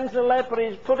 He's cleansed the leper,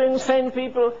 He's put insane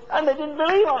people, and they didn't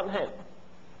believe on Him.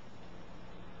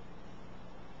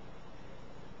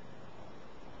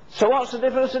 So what's the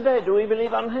difference today? Do we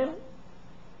believe on Him?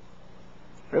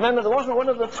 Remember, there wasn't one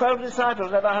of the 12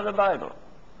 disciples ever had a Bible.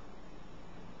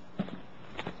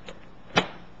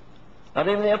 Not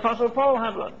even the Apostle Paul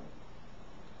had one.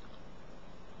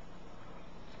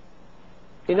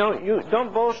 You know, you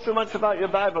don't boast too much about your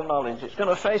Bible knowledge. It's going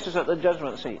to face us at the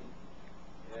judgment seat.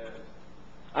 Yes.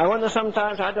 I wonder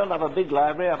sometimes, I don't have a big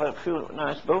library, I have a few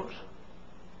nice books.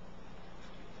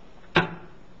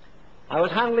 I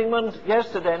was handling one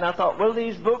yesterday and I thought, will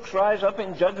these books rise up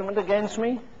in judgment against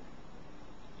me?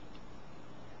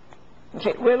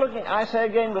 See, we're looking, I say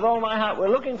again with all my heart, we're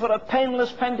looking for a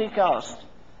painless Pentecost.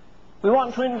 We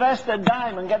want to invest a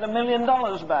dime and get $1 million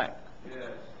back. Yes.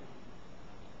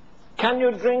 Can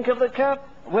you drink of the cup?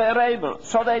 We're able.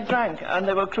 So they drank and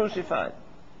they were crucified.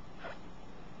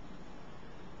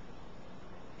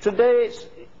 Today it's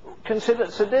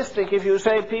considered sadistic if you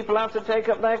say people have to take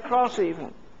up their cross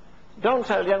even. Don't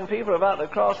tell young people about the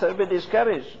cross, they'll be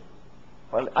discouraged.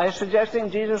 Well, are you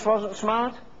suggesting Jesus wasn't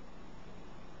smart?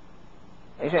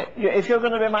 He said, if you're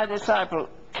going to be my disciple,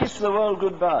 kiss the world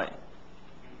goodbye.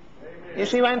 Amen. You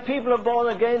see, when people are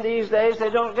born again these days, they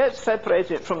don't get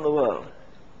separated from the world.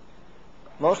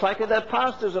 Most likely their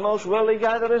pastor's the most worldly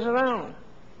guy there is around.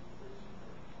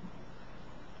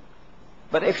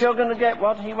 But if you're going to get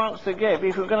what he wants to give,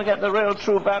 if you're going to get the real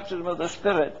true baptism of the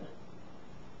Spirit,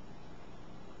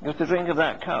 you have to drink of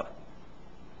that cup.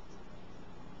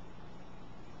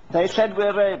 They said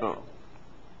we're able.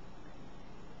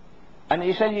 And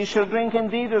he said, you shall drink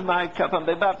indeed of my cup and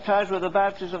be baptized with the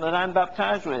baptism that I'm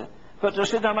baptized with. But to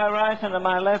sit on my right hand and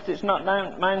my left, it's not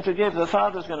mine to give. The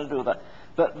Father's going to do that.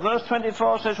 But verse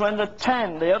 24 says, when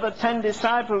the other 10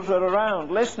 disciples were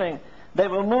around, listening, they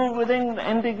were moved with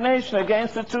indignation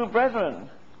against the two brethren.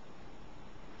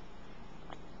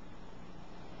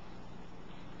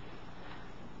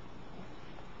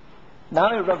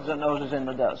 Now he rubs their noses in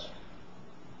the dust.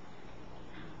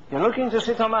 You're looking to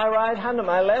sit on my right hand and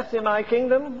my left in my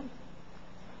kingdom?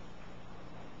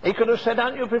 He could have said,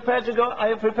 aren't you prepared to go,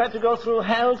 are you prepared to go through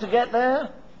hell to get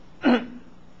there?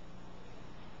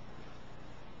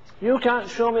 You can't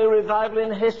show me a revival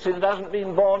in history that hasn't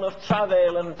been born of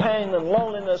travail and pain and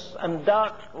loneliness and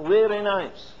dark, weary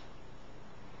nights.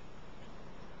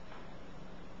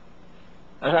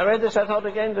 As I read this, I thought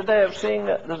again today of seeing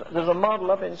that there's a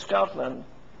model up in Scotland,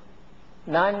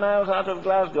 9 miles out of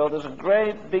Glasgow. There's a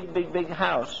great big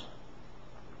house.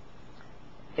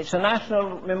 It's a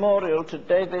national memorial to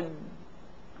David,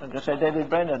 I'm going to say David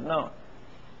Brainerd, no.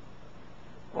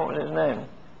 What was his name?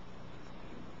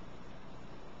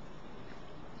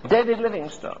 David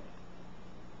Livingstone.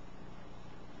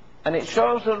 And it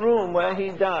shows the room where he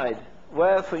died,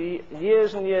 where for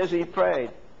years and years he prayed.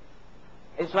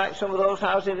 It's like some of those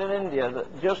houses in India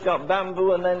that just got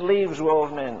bamboo and then leaves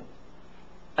woven in.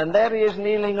 And there he is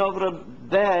kneeling over a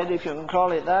bed, if you can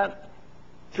call it that,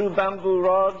 2 bamboo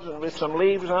rods and with some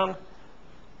leaves on,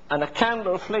 and a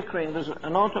candle flickering. There's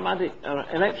an automatic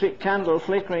electric candle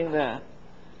flickering there.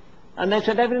 And they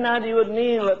said every night he would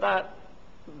kneel at that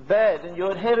bed and you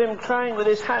would hear him crying with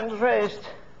his hands raised,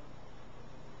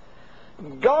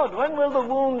 God, when will the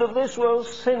wound of this world's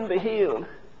sin be healed?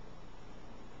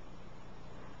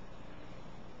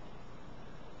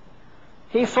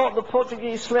 He fought the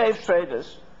Portuguese slave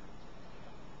traders.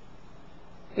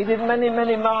 He did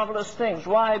many marvelous things.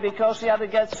 Why? Because he had a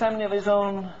Gethsemane of his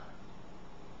own.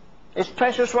 His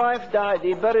precious wife died.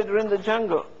 He buried her in the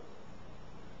jungle.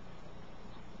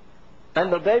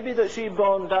 And the baby that she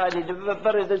born died. He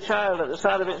buried the child at the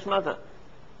side of its mother.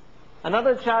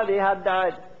 Another child he had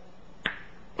died.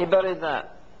 He buried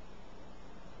that.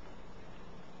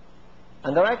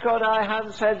 And the record I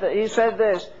had said that he said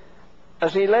this,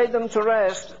 as he laid them to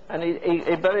rest, and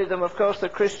he buried them, of course, the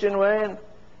Christian way, and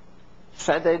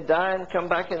said they'd die and come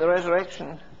back in the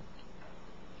resurrection.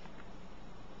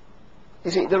 You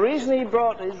see, the reason he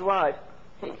brought his wife,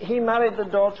 he married the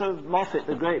daughter of Moffat,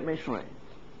 the great missionary,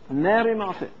 Mary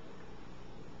Moffat.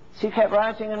 She kept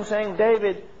writing and saying,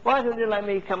 David, why don't you let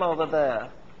me come over there?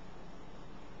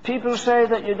 People say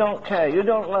that you don't care, you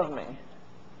don't love me.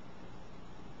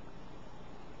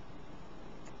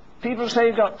 People say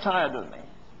you got tired of me.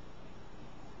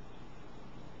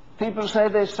 People say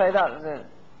this, say that.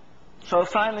 So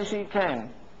finally she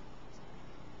came.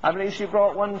 I believe she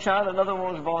brought one child, another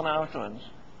one was born afterwards.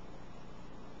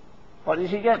 What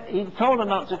did she get? He told her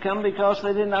not to come because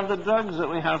they didn't have the drugs that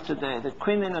we have today, the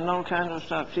quinine and all kinds of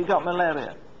stuff. She got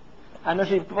malaria. And as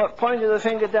he pointed the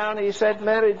finger down, he said,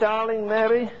 Mary, darling,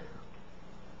 Mary,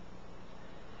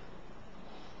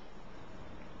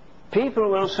 people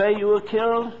will say you were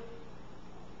killed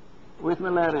with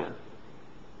malaria.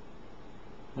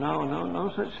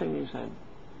 No such thing, he said.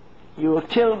 You were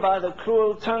killed by the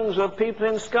cruel tongues of people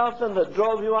in Scotland that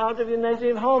drove you out of your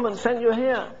native home and sent you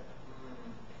here.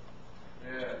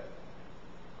 Yeah.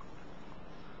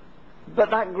 But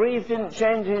that grief didn't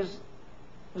change his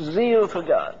zeal for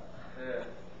God. Yeah.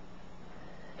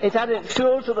 It added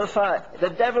fuel to the fire. The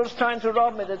devil's trying to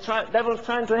rob me, the devil's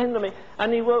trying to hinder me,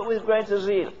 and he worked with greater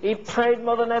zeal. He prayed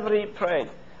more than ever he prayed.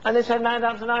 And they said night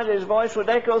after night his voice would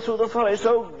echo through the forest,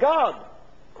 oh God,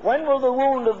 when will the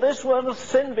wound of this world's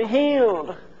sin be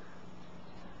healed?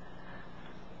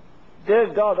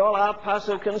 Dear God, all our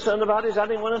pastors are concerned about is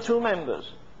adding 1 or 2 members.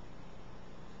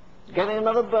 Getting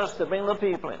another bus to bring the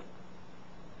people in.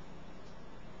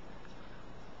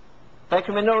 There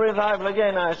can be no revival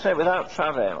again, I say, without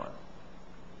travail.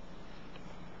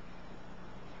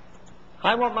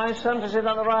 I want my son to sit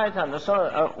on the right hand.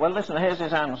 Well, listen, here's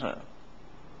his answer.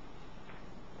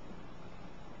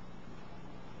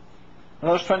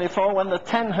 Verse 24, when the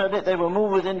 10 heard it, they were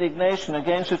moved with indignation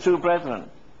against the 2 brethren.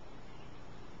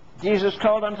 Jesus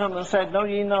called unto them and said, know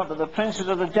ye not that the princes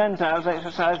of the Gentiles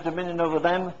exercise dominion over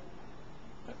them,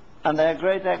 and their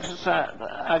great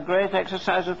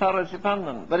exercise authority upon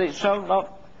them? But it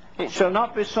shall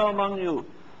not be so among you.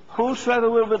 Whosoever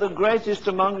will be the greatest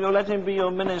among you, let him be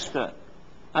your minister.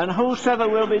 And whosoever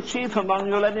will be chief among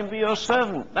you, let him be your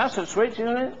servant. That's a switch,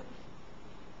 isn't it?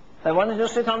 They wanted to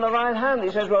sit on the right hand.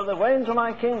 He says, well, the way into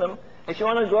my kingdom, if you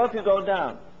want to go up, you go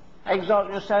down.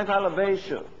 Exalt yourself, I'll abase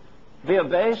you. Be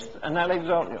abased, and I'll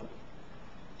exalt you.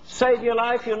 Save your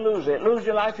life, you'll lose it. Lose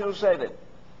your life, you'll save it.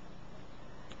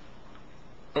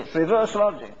 It's reverse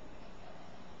logic.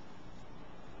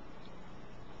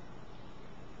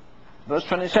 Verse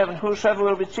 27, whosoever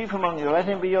will be chief among you, let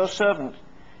him be your servant.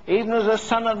 Even as the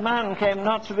Son of Man came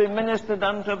not to be ministered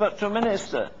unto, but to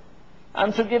minister,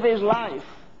 and to give his life.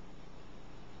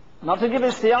 Not to give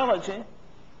his theology.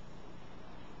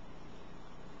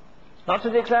 Not to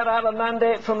declare I have a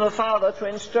mandate from the Father to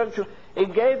instruct you. He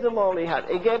gave them all he had.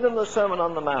 He gave them the Sermon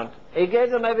on the Mount. He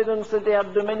gave them evidence that they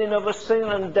had dominion over sin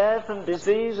and death and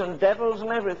disease and devils and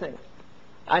everything.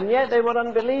 And yet they were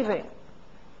unbelieving.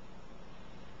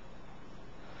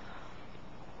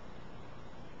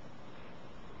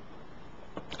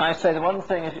 I said one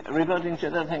thing, reverting to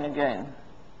the other thing again.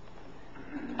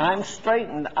 I'm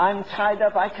straightened, I'm tied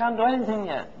up, I can't do anything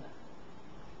yet.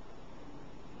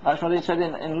 That's what he said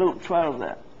in Luke 12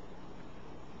 there.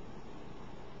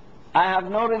 I have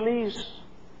no release.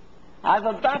 I have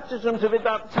a baptism to be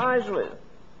baptized with.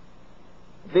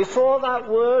 Before that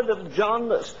word of John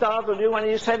that startled you when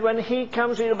he said when he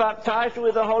comes he'll baptize you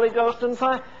with the Holy Ghost and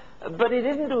fire. But he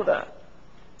didn't do that.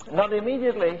 Not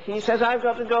immediately. He says I've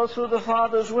got to go through the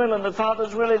Father's will, and the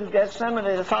Father's will is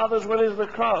Gethsemane. The Father's will is the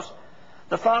cross.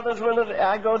 The Father's will is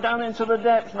I go down into the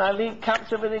depths and I lead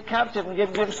captivity captive and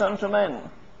give gifts unto men.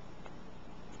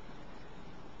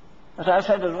 As I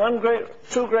said, there's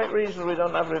two great reasons we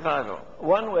don't have revival.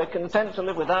 One, we're content to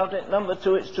live without it. Number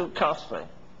two, it's too costly.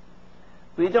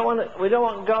 We don't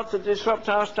want God to disrupt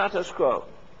our status quo.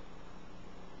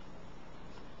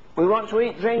 We want to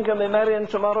eat, drink, and be merry, and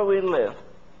tomorrow we'll live.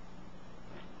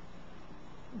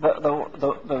 But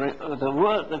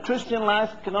the Christian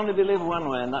life can only be lived one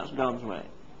way, and that's God's way.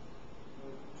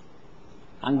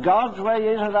 And God's way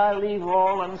is that I leave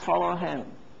all and follow Him.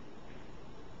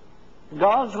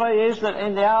 God's way is that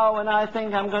in the hour when I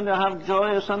think I'm going to have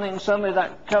joy or something, suddenly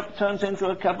that cup turns into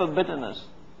a cup of bitterness.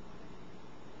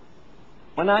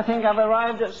 When I think I've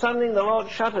arrived at something, the Lord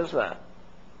shutters that.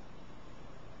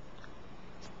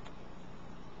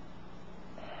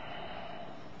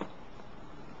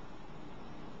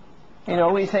 You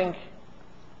know, we think,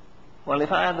 well,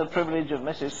 if I had the privilege of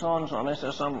Mrs. So-and-so or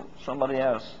Mr. Somebody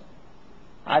else,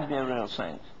 I'd be a real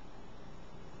saint.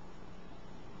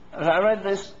 As I read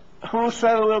this,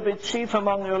 whosoever will be chief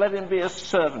among you, let him be a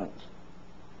servant.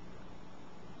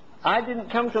 I didn't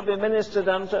come to be ministered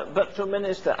unto, but to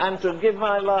minister and to give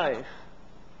my life.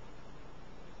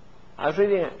 I was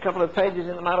reading a couple of pages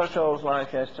in the Marichal's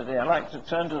life yesterday. I'd like to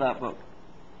turn to that book.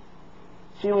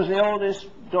 She was the oldest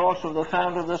daughter of the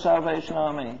founder of the Salvation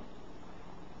Army,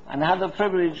 and had the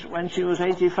privilege, when she was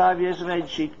 85 years of age,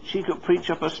 she could preach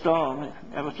up a storm. If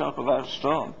you ever talk about a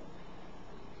storm.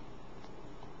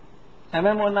 I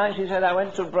remember one night she said, I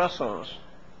went to Brussels.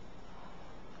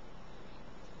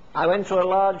 I went to a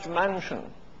large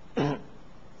mansion.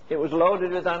 It was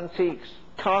loaded with antiques,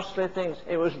 costly things.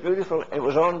 It was beautiful. It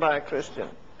was owned by a Christian.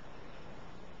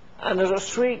 And there's a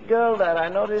sweet girl there. I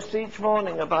noticed each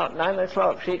morning about 9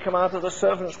 o'clock she'd come out of the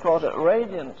servants' quarter,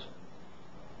 radiant.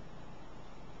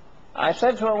 I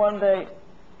said to her one day,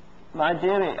 my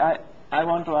dearie, I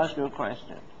want to ask you a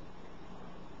question.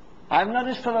 I've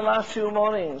noticed for the last few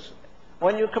mornings,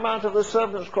 when you come out of the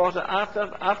servants' quarter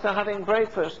after having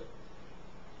breakfast,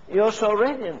 you're so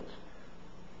radiant.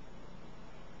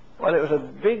 Well, it was a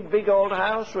big old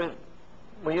house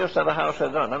we used to have a house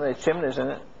that don't have any chimneys in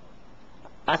it.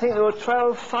 I think there were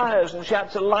 12 fires, and she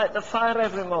had to light the fire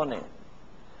every morning.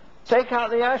 Take out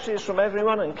the ashes from every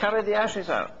one and carry the ashes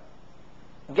out.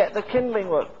 Get the kindling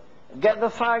wood. Get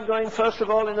the fire going first of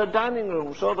all in the dining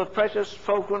room, so the precious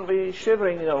folk wouldn't be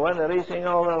shivering, you know, when they're eating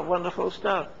all the wonderful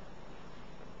stuff.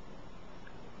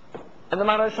 And the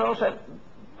Marechal said,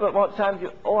 but what time do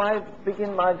you... Oh, I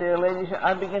begin, my dear lady,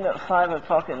 I begin at 5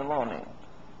 o'clock in the morning.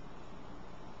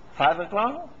 5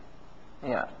 o'clock?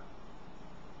 Yeah.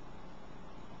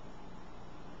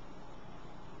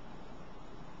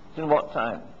 Till what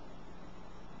time?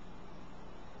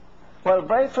 Well,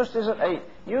 breakfast is at 8.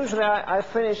 Usually I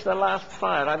finish the last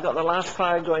fire. I've got the last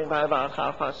fire going by about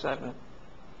 7:30.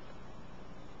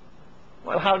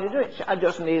 Well, how do you do it? I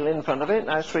just kneel in front of it, and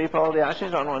I sweep all the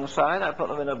ashes on one side. I put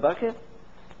them in a bucket.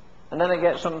 And then I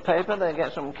get some paper, then I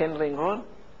get some kindling wood.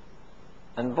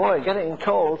 And boy, getting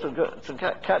coal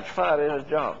to catch fire is a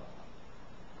job.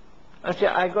 Actually,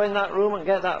 I go in that room and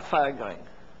get that fire going.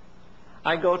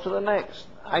 I go to the next.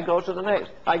 I go to the next.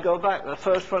 I go back. The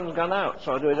first one's gone out,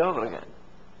 so I do it over again.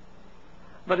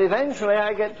 But eventually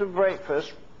I get to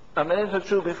breakfast a minute or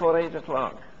two before 8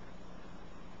 o'clock.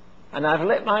 And I've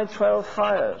lit my 12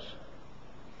 fires.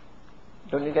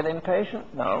 Don't you get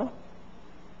impatient? No.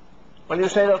 Well, you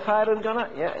say the fire has gone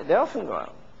out? Yeah, they often go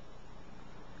out.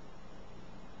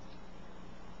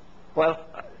 Well,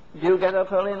 do you get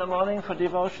up early in the morning for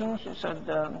devotions? She said,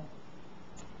 no,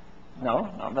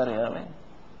 not very early.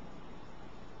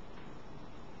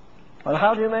 Well,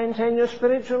 how do you maintain your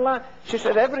spiritual life? She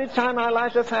said, every time I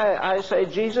light a fire, I say,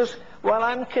 Jesus, while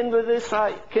I'm kindling this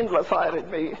fire, kindle a fire in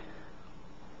me.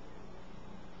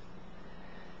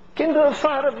 Kindle a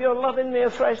fire of your love in me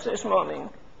afresh this morning.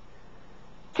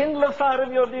 Kindle a fire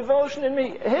of your devotion in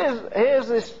me. Here's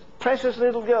this precious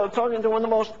little girl talking to one of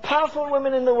the most powerful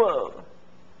women in the world.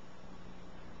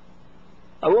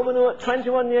 A woman who at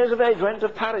 21 years of age went to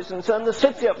Paris and turned the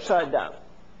city upside down.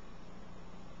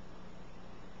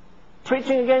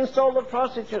 Preaching against all the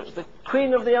prostitutes. The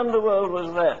queen of the underworld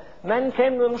was there. Men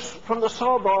came from the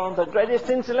Sorbonne, the greatest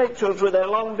intellectuals with their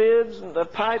long beards and their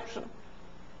pipes,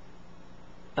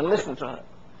 and listened to her.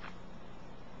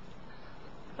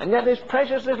 And yet this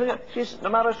precious little, the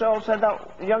Maréchal said,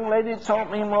 that young lady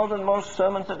taught me more than most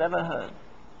sermons I'd ever heard.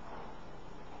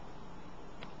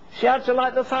 She had to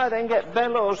light the fire, then get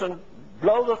bellows and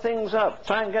blow the things up,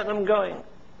 try and get them going.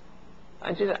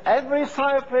 And she said, every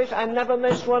fireplace, I never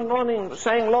missed one morning,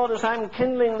 saying, Lord, as I'm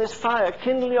kindling this fire,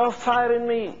 kindle your fire in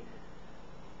me.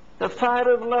 The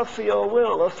fire of love for your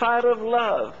will, the fire of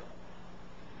love,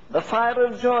 the fire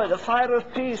of joy, the fire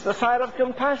of peace, the fire of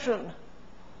compassion.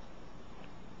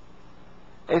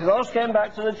 If those came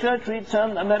back to the church, we'd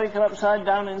turn America upside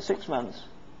down in 6 months.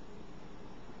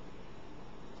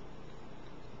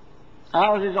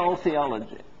 Ours is all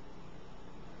theology.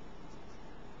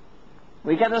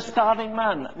 We get a starving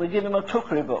man, we give him a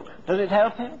cookery book. Does it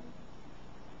help him?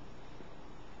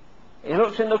 He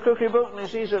looks in the cookery book and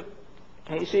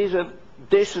he sees a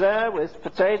dish there with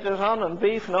potatoes on and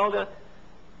beef and all that.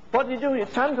 What do? You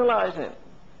tantalize him.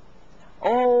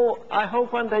 Oh, I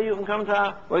hope one day you can come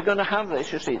to we're going to have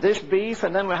this, you see, this beef,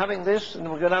 and then we're having this, and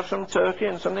we're going to have some turkey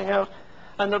and something else.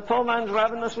 And the poor man's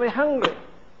ravenously hungry.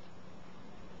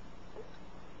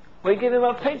 We give him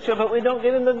a picture, but we don't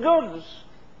give him the goods.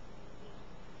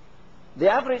 The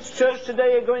average church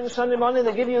today, you go in Sunday morning,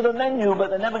 they give you the menu,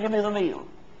 but they never give you the meal.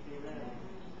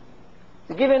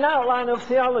 They give you an outline of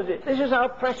theology. This is our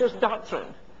precious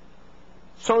doctrine.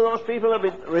 So those people have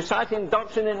been reciting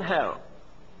doctrine in hell.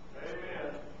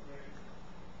 Amen.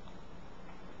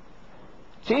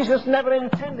 Jesus never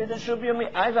intended it should be a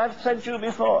meeting. As I've said to you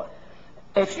before,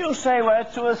 if you say where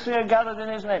 2 or 3 are gathered in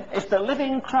his name, if the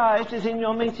living Christ is in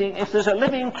your meeting, if there's a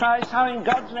living Christ, how in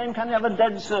God's name can you have a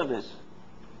dead service?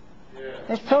 Yeah.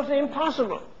 It's totally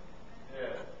impossible.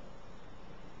 Yeah.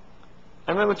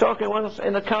 I remember talking once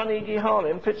in the Carnegie Hall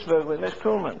in Pittsburgh with Miss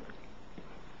Kuhlman.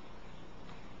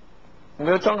 And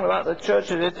we were talking about the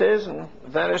church as it is and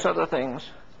various other things.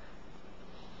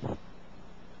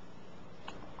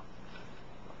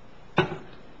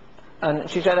 And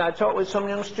she said, I talked with some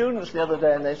young students the other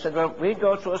day, and they said, well, we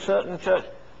go to a certain church.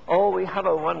 Oh, we have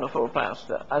a wonderful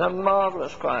pastor and a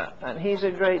marvelous choir, and he's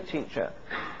a great teacher.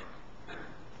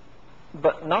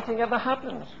 But nothing ever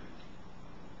happens.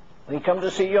 We come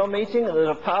to see your meeting, and there's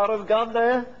a power of God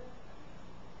there.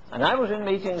 And I was in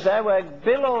meetings there where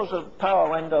billows of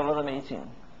power went over the meeting.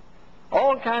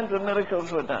 All kinds of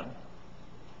miracles were done.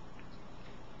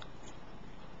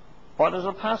 What does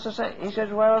the pastor say? He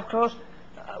says, well, of course,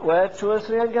 where 2 or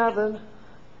 3 are gathered,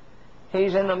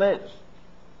 he's in the midst.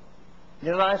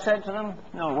 You know what I said to them?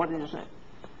 No, what did you say?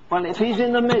 Well, if he's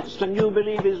in the midst and you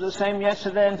believe he's the same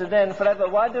yesterday and today and forever,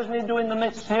 why doesn't he do in the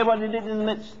midst here what he did in the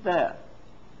midst there?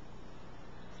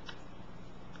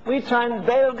 We try and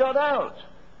bail God out.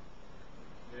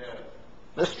 Yeah.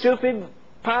 The stupid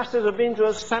pastors have been to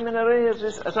a seminary,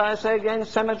 as I say again,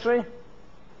 cemetery.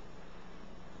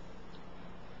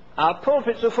 Our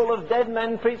pulpits are full of dead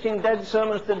men preaching dead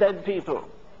sermons to dead people.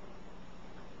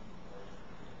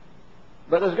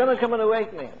 But there's going to come an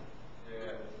awakening.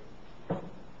 Yeah.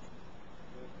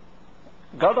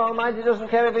 God Almighty doesn't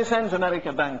care if he sends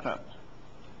America bankrupt.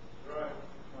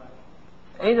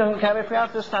 Right. He doesn't care if we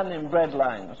have to stand in bread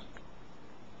lines.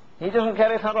 He doesn't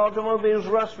care if our automobiles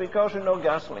rust because there's no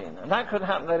gasoline. And that could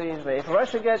happen very easily. If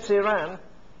Russia gets Iran,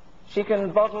 she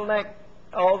can bottleneck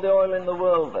all the oil in the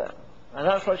world there. And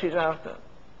that's what she's after.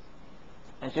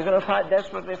 And she's going to fight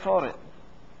desperately for it.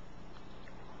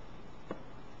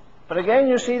 But again,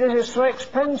 you see, this is so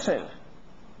expensive.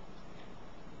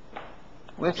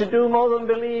 We have to do more than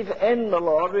believe in the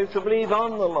Lord, we have to believe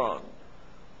on the Lord.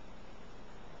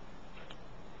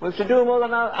 We have to do more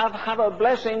than have a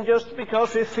blessing just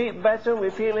because we feel better, we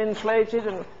feel inflated,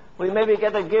 and we maybe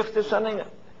get a gift or something.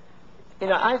 You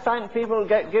know, I find people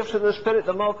get gifts of the Spirit,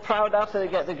 they're more proud after they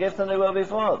get the gift than they were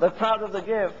before. They're proud of the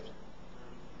gift.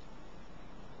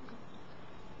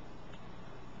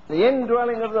 The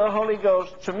indwelling of the Holy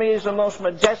Ghost, to me, is the most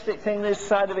majestic thing this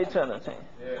side of eternity.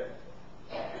 Yeah.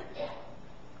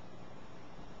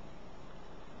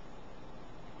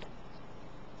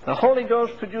 The Holy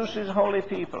Ghost produces holy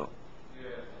people.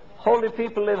 Holy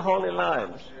people live holy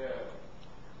lives.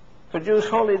 Produce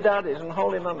holy daddies and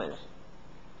holy mummies.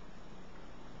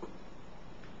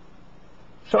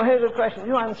 So here's a question.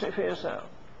 You answer it for yourself.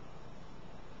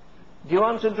 Do you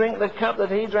want to drink the cup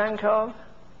that he drank of?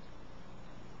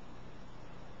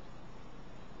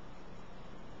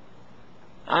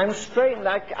 I'm straitened.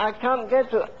 I can't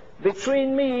get to it.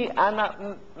 Between me and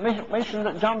that mission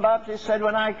that John Baptist said,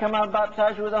 when I come out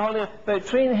baptized with the Holy Ghost,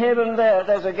 between here and there,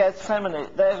 there's a Gethsemane,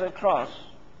 there's a cross.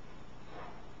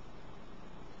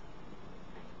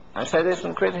 I say this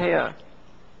and quit here.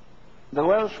 The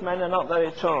Welshmen are not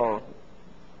very tall.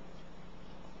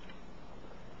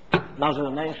 Not as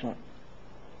a nation.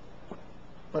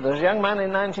 But there's a young man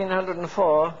in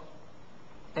 1904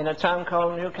 in a town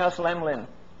called Newcastle Emlyn.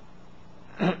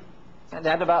 And they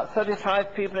had about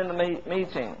 35 people in the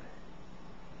meeting.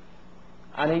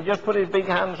 And he just put his big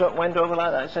hands up and went over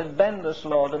like that. He said, bend us,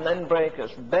 Lord, and then break us.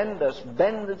 Bend us,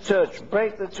 bend the church,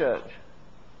 break the church.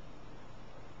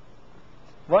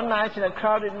 One night in a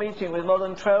crowded meeting with more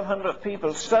than 1,200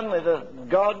 people, suddenly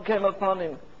God came upon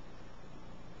him.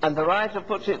 And the writer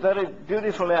puts it very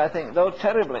beautifully, I think, though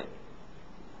terribly.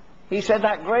 He said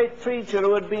that great preacher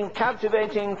who had been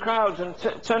captivating crowds and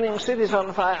turning cities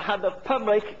on fire had a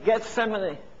public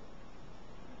Gethsemane.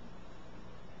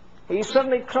 He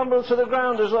suddenly crumbled to the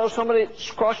ground as though somebody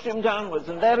squashed him downwards,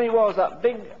 and there he was, that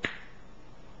big,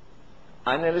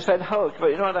 I nearly said Hulk, but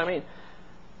you know what I mean,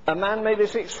 a man maybe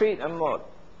 6 feet and more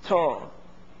tall.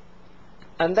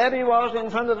 And there he was in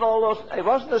front of all those. It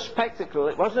wasn't a spectacle,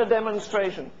 it wasn't a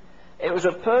demonstration, it was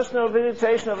a personal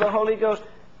visitation of the Holy Ghost.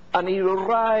 And he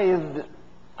writhed,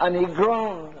 and he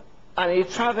groaned, and he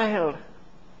travailed.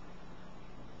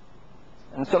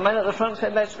 And some men at the front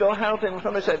said, let's go help him.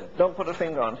 Somebody said, don't put a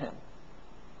finger on him.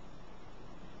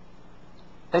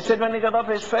 They said when he got up,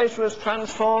 his face was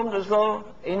transformed as though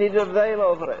he needed a veil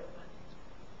over it.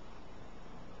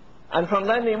 And from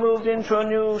then he moved into a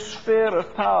new sphere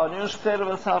of power, a new sphere of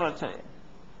authority.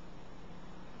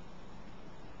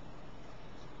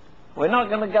 We're not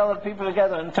going to gather people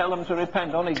together and tell them to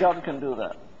repent. Only God can do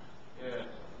that. Yes.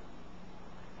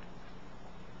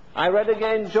 I read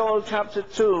again Joel chapter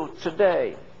 2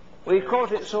 today. We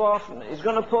quote it so often. He's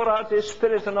going to pour out his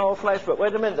Spirit on all flesh. But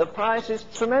wait a minute, the price is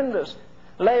tremendous.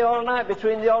 Lay all night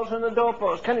between the altar and the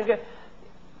doorpost. Can you get...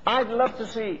 I'd love to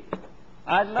see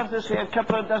a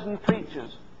couple of dozen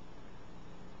preachers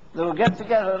that will get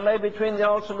together and lay between the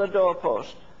altar and the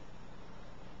doorpost.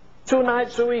 2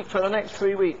 nights a week for the next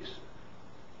 3 weeks.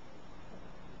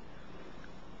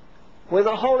 With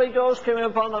the Holy Ghost coming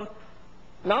upon them,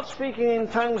 not speaking in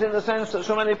tongues in the sense that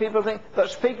so many people think, but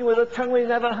speaking with a tongue we've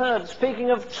never heard,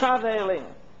 speaking of travailing,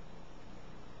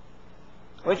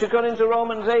 which according to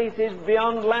Romans 8 is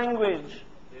beyond language.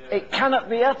 Yeah. It cannot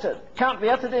be uttered. Can't be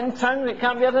uttered in tongues, it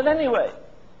can't be uttered anyway.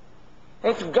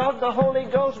 It's God the Holy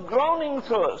Ghost groaning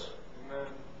through us.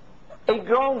 Amen. He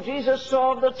groaned. Jesus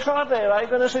saw the travail. Are you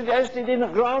going to suggest he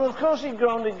didn't groan? Of course he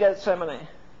groaned in Gethsemane.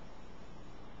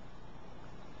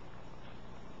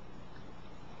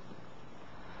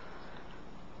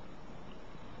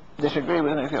 Disagree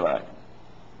with me if you like.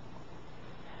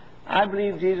 I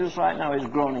believe Jesus right now is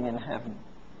groaning in heaven.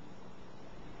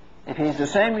 If he's the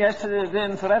same yesterday, today,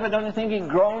 and forever, don't you think he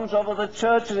groans over the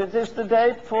church as it is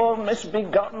today, poor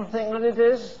misbegotten thing that it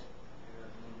is?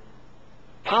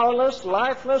 Powerless,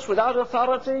 lifeless, without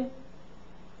authority.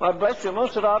 Well, bless you,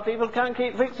 most of our people can't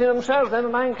keep fixing themselves, never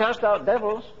mind cast out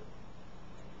devils.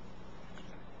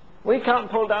 We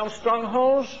can't pull down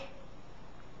strongholds.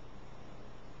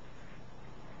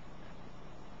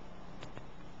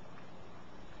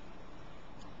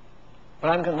 But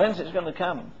I'm convinced it's going to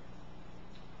come.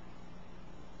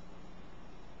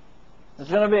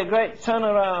 There's going to be a great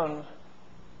turnaround.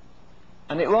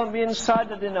 And it won't be inside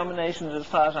the denominations as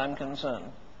far as I'm concerned.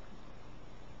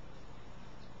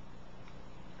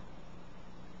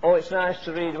 Oh, it's nice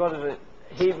to read, what is it?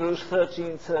 Hebrews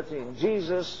 13:13.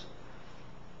 Jesus,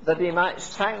 that he might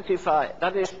sanctify,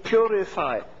 that is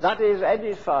purify, that is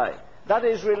edify, that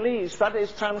is release, that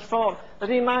is transform, that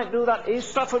he might do that. He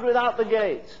suffered without the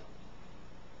gate.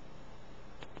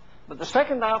 But the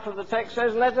second half of the text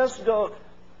says, let us go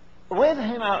with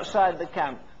him outside the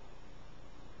camp.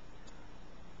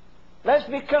 Let's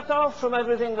be cut off from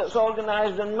everything that's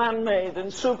organized and man-made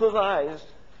and supervised.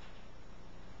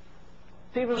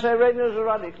 People say Ravenhill's a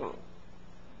radical.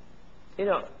 You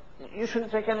know, you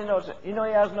shouldn't take any notice. You know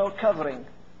he has no covering.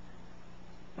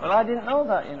 Well, I didn't know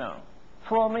that, you know.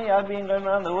 For me, I've been going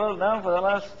around the world now for the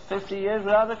last 50 years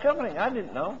without a covering. I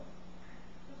didn't know.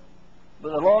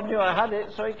 But the Lord knew I had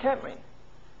it, so he kept me.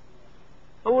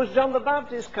 Who was John the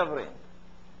Baptist covering?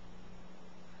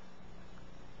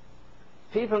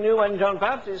 People knew when John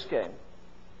Baptist came.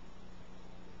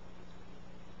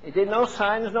 He did no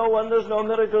signs, no wonders, no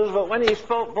miracles, but when he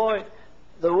spoke, boy,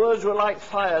 the words were like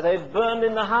fire. They burned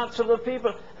in the hearts of the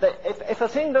people. If a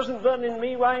thing doesn't burn in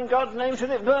me, why in God's name should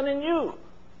it burn in you?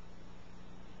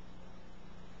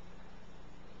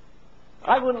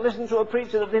 I wouldn't listen to a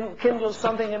preacher that didn't kindle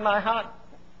something in my heart.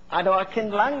 I know I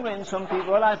kindle anger in some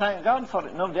people. Well, I thank God for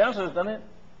it. Nobody else has done it.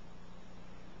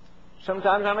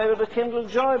 Sometimes I'm able to kindle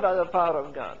joy by the power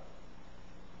of God.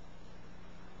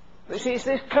 But you see, it's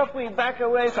this cup we back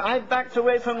away from. I backed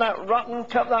away from that rotten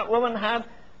cup that woman had,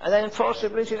 and then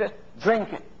forcibly she said,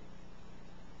 drink it.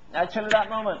 I tell you that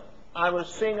moment, I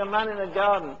was seeing a man in a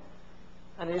garden,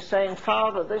 and he's saying,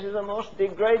 Father, this is the most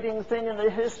degrading thing in the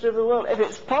history of the world. If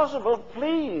it's possible,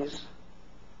 please.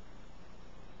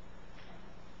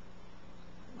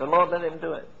 The Lord let him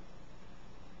do it.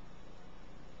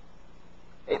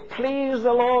 It pleased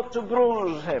the Lord to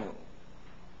bruise him.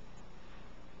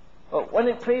 But when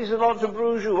it pleases the Lord to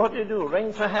bruise you, what do?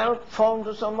 Ring for help? Phone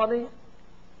to somebody?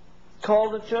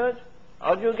 Call the church?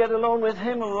 Or do you get alone with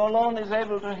him who alone is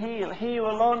able to heal? He who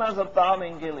alone has the balm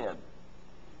in Gilead.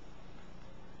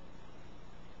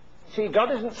 See,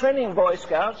 God isn't training Boy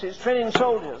Scouts, He's training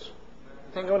soldiers.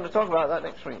 I think I'm going to talk about that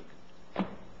next week.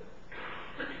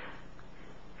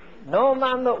 No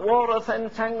man that warreth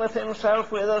entangleth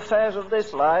himself with affairs of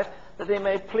this life, that he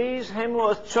may please him who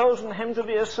hath chosen him to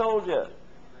be a soldier.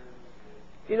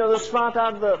 You know the smart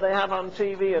advert they have on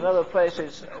TV and other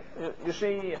places. You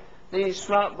see these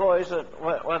smart boys at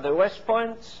what, the West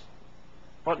Points?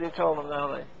 What do you call them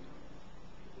now?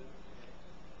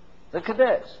 The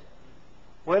cadets.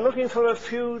 We're looking for a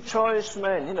few choice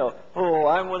men. You know, oh,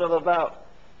 I'm one of about...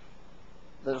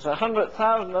 There's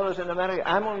 100,000 others in America.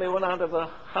 I'm only one out of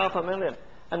 500,000.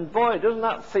 And boy, doesn't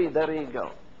that feed their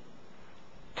ego.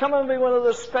 Come and be one of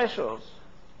the specials.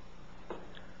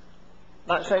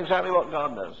 That's exactly what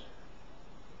God does.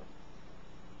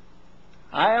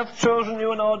 I have chosen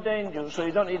you and ordained you, so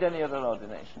you don't need any other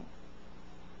ordination.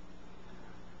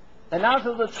 And out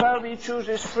of the 12 he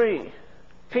chooses 3.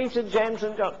 Peter, James,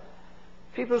 and John.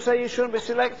 People say you shouldn't be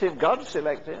selective. God's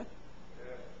selective.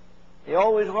 He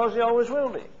always was, he always will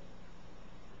be.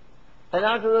 And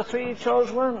out of the 3 he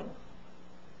chose 1.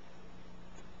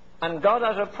 And God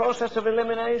has a process of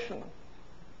elimination.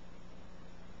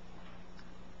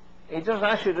 He doesn't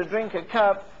ask you to drink a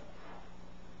cup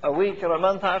a week or a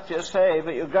month after you're saved,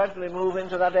 but you gradually move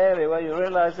into that area where you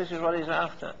realize this is what he's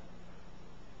after.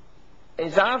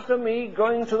 He's after me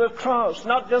going to the cross,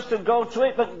 not just to go to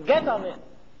it, but get on it.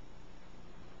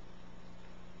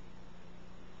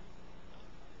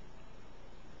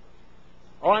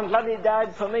 Oh, I'm glad he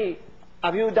died for me.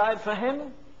 Have you died for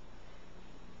him?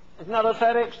 Isn't that a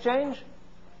fair exchange?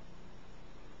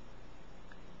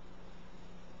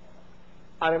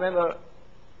 I remember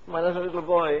when I was a little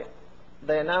boy,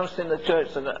 they announced in the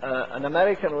church that an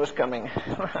American was coming.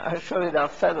 I'm sure he'd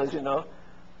have feathers, you know,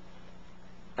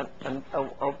 and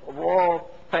a war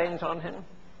paint on him.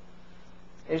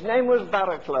 His name was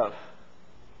Barraclough.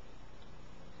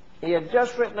 He had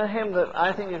just written a hymn that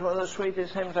I think is one of the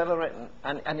sweetest hymns ever written,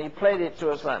 and he played it to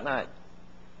us that night.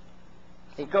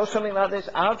 It goes something like this: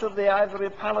 out of the ivory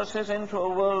palaces into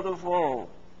a world of woe,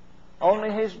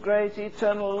 only his great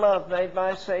eternal love made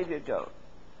my Saviour go.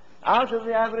 Out of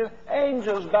the ivory,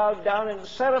 angels bowed down, and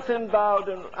seraphim bowed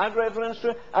and had reverence to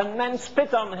him, and men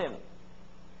spit on him.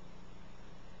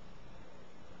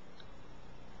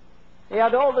 He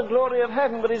had all the glory of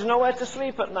heaven, but he's nowhere to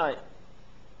sleep at night.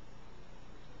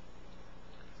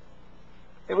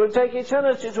 It will take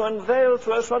eternity to unveil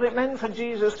to us what it meant for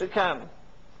Jesus to come.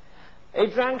 He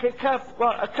drank a cup,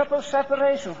 a cup of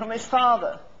separation from his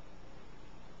Father.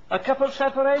 A cup of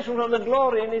separation from the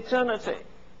glory in eternity.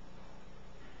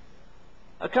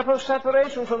 A cup of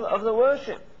separation of the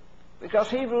worship. Because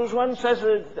Hebrews 1 says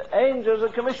that the angels are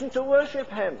commissioned to worship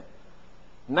him.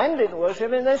 Men didn't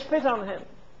worship him, they spit on him.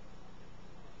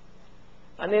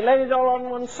 And he laid it all on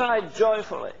one side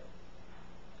joyfully.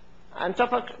 And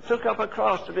took up a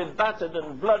cross to be battered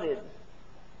and bloodied.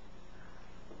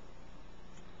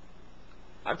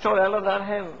 I've told you I love that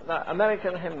hymn, that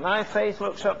American hymn, My Faith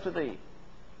Looks Up to Thee.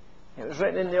 It was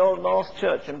written in the Old North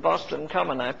Church in Boston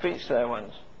Common. I preached there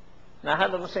once. And I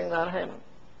had them sing that hymn.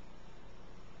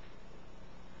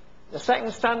 The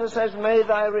second stanza says, May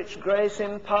thy rich grace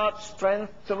impart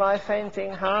strength to my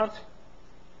fainting heart.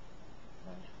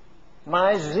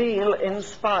 My zeal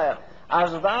inspire.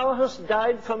 As thou hast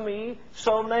died for me,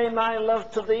 so may my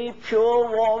love to thee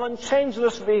pure, warm, and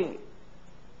changeless be.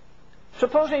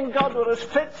 Supposing God were as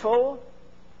fitful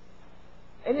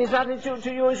in his attitude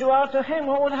to you as you are to him,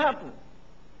 what would happen?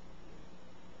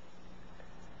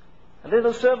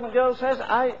 little servant girl says,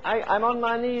 I'm on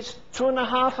my knees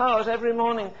 2.5 hours every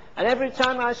morning, and every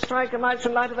time I strike a match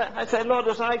and light it, I say, Lord,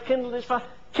 as I kindle this fire,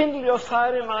 kindle your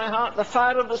fire in my heart, the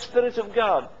fire of the Spirit of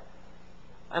God.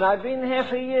 And I've been here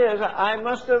for years. I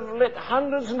must have lit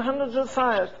hundreds and hundreds of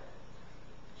fires.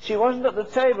 She wasn't at the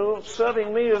table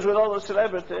serving meals with all the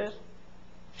celebrities.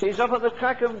 She's up at the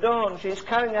crack of dawn. She's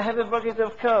carrying a heavy bucket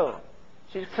of coal.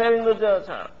 She's clearing the dirt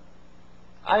out.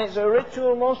 And it's a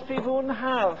ritual most people wouldn't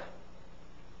have.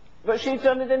 But she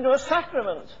turned it into a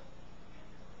sacrament.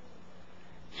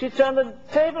 She turned the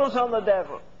tables on the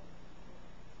devil.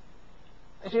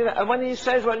 And when he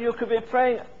says, well, you could be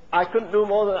praying, I couldn't do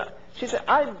more than that. She said,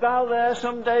 I'd bow there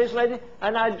some days, lady,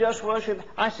 and I'd just worship.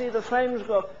 I see the flames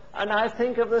go up, and I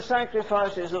think of the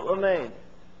sacrifices that were made.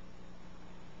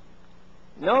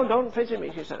 No, don't pity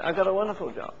me, she said. I've got a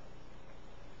wonderful job.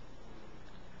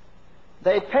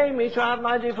 They pay me to have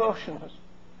my devotions.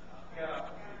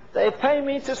 They pay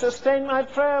me to sustain my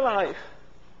prayer life.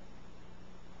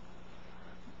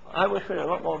 I wish we had a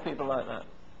lot more people like that.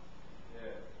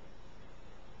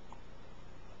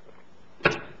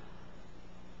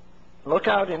 Look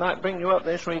out, he might bring you up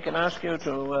this week and ask you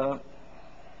to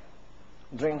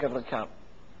drink of the cup.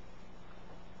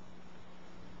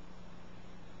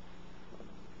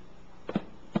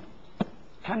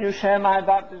 Can you share my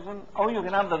baptism? Oh, you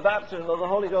can have the baptism of the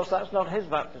Holy Ghost. That's not his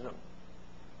baptism.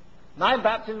 My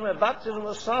baptism, a baptism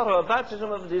of sorrow, a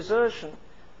baptism of desertion,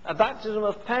 a baptism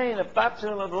of pain, a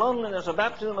baptism of loneliness, a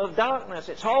baptism of darkness.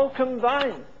 It's all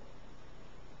combined.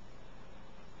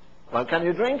 Well, can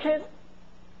you drink it?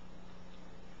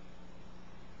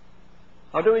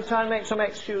 Or do we try and make some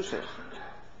excuses?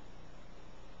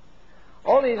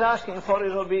 All he's asking for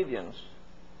is obedience.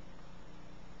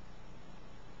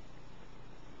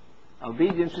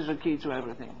 Obedience is the key to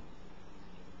everything.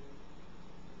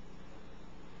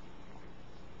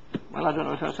 Well, I don't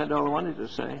know if I said all I wanted to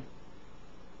say,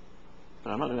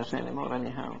 but I'm not going to say any more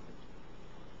anyhow.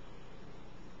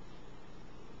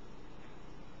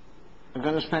 I'm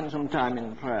going to spend some time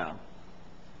in prayer.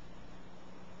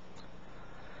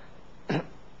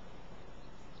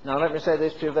 Now let me say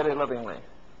this to you very lovingly.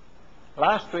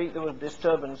 Last week there were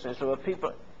disturbances. There were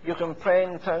people. You can pray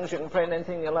in tongues, you can pray in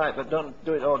anything you like, but don't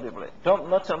do it audibly. Don't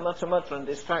mutter, mutter, mutter and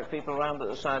distract people around at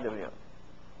the side of you.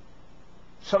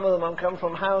 Some of them have come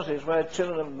from houses where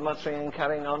children are muttering and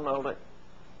carrying on all day.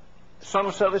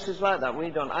 Some services like that,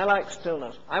 we don't. I like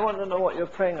stillness. I want to know what you're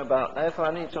praying about, therefore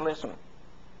I need to listen.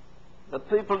 The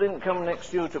people didn't come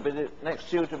next to you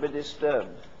to be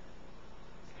disturbed.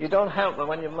 You don't help them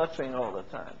when you're muttering all the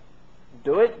time.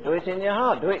 Do it in your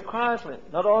heart, do it quietly,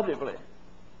 not audibly.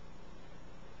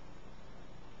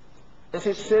 This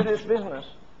is serious business.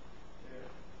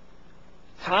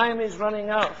 Time is running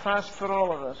out fast for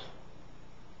all of us.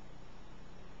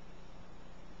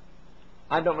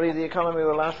 I don't believe the economy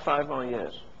will last 5 more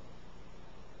years.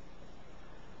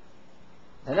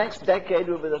 The next decade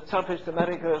will be the toughest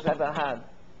America has ever had.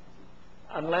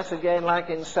 Unless again, like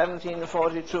in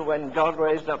 1742, when God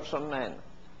raised up some men.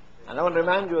 And I want to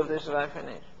remind you of this as I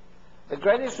finish. The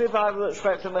greatest revival that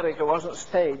swept America wasn't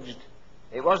staged.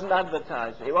 It wasn't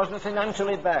advertised. It wasn't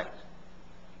financially backed.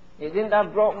 It didn't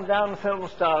have broken down film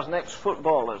stars and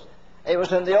ex-footballers. It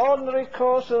was in the ordinary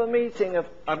course of a meeting of,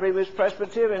 I believe it was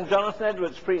Presbyterian, Jonathan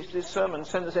Edwards preached his sermon,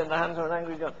 Send Us in the Hands of an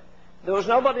Angry God. There was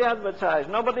nobody advertised,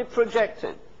 nobody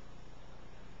projected.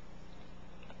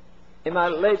 In my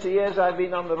later years I've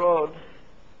been on the road.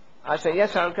 I say,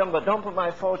 yes, I'll come, but don't put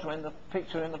my photo in the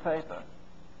picture in the paper.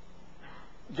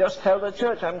 Just tell the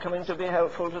church I'm coming to be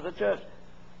helpful to the church.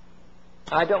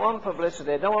 I don't want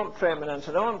publicity, I don't want preeminence,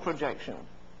 I don't want projection.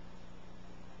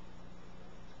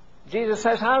 Jesus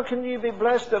says, how can you be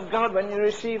blessed of God when you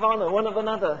receive honor one of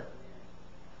another?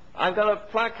 I've got a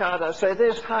placard, I say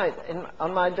this height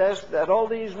on my desk, that all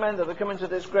these men that are coming to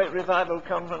this great revival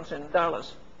conference in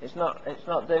Dallas, it's not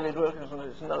David Wilkinson,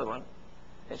 it's another one.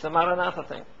 It's the Maranatha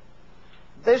thing.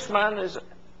 This man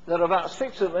there are about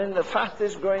 6 of them in the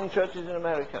fastest growing churches in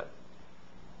America.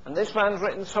 And this man's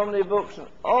written so many books and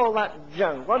all that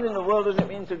junk. What in the world does it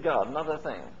mean to God? Not a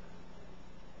thing.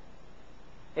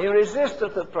 He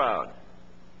resisteth the proud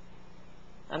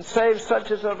and saves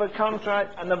such as have a contrite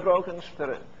and a broken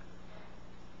spirit.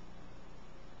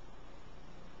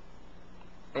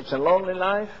 It's a lonely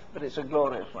life, but it's a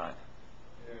glorious life.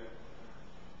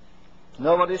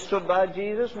 Nobody stood by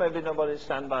Jesus, maybe nobody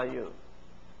stand by you.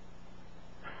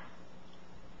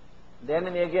 The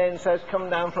enemy again says, come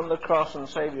down from the cross and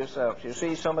save yourself. You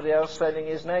see somebody else saving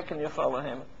his neck and you follow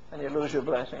him, and you lose your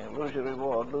blessing, you lose your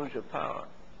reward, lose your power.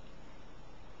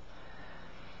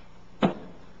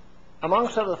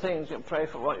 Amongst other things, you pray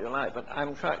for what you like, but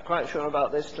I'm quite sure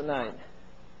about this tonight.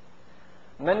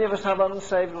 Many of us have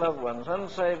unsaved loved ones,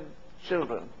 unsaved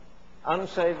children,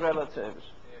 unsaved relatives.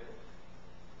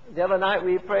 The other night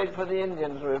we prayed for the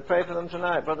Indians. We pray for them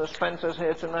tonight. Brother Spencer's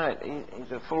here tonight.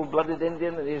 He's a full-blooded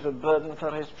Indian and he's a burden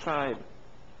for his tribe.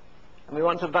 And we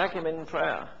want to back him in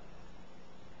prayer.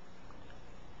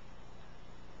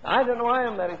 I don't know why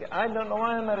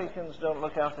Americans don't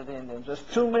look after the Indians. There's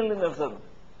 2 million of them.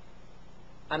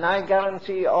 And I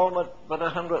guarantee all but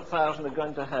 100,000 are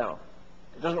going to hell.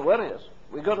 It doesn't worry us.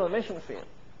 We go to the mission field.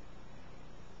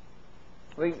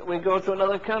 We go to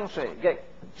another country, get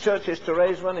churches to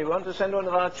raise money. We want to send one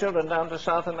of our children down to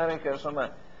South America or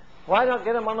somewhere. Why not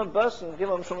get them on a bus and give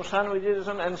them some sandwiches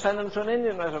and send them to an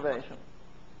Indian reservation?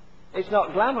 It's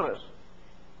not glamorous.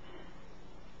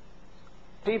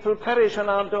 People perish on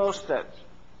our doorsteps.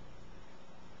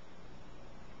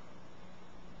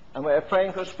 And we're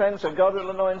praying for Spencer. God will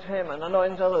anoint him and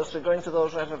anoint others to go into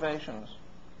those reservations.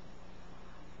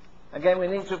 Again, we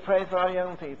need to pray for our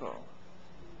young people.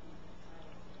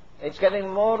 It's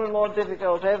getting more and more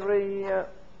difficult every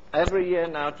year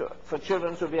now for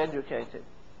children to be educated.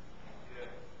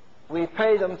 We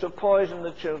pay them to poison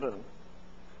the children.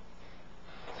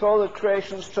 Throw the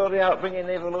creation story out, bring in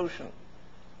evolution.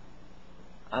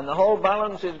 And the whole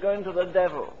balance is going to the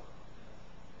devil.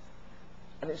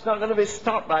 And it's not going to be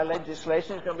stopped by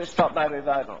legislation, it's going to be stopped by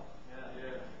revival.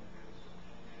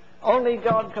 Only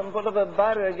God can put up a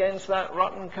barrier against that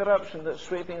rotten corruption that's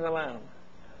sweeping the land.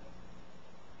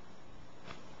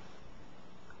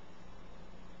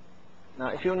 Now,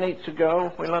 if you need to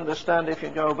go, we'll understand if you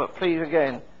go, but please,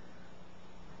 again,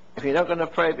 if you're not going to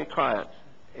pray, be quiet.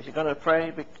 If you're going to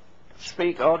pray,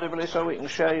 speak audibly so we can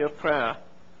share your prayer.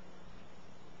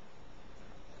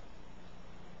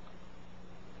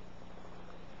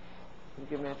 Can you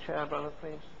give me a chair, brother,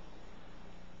 please?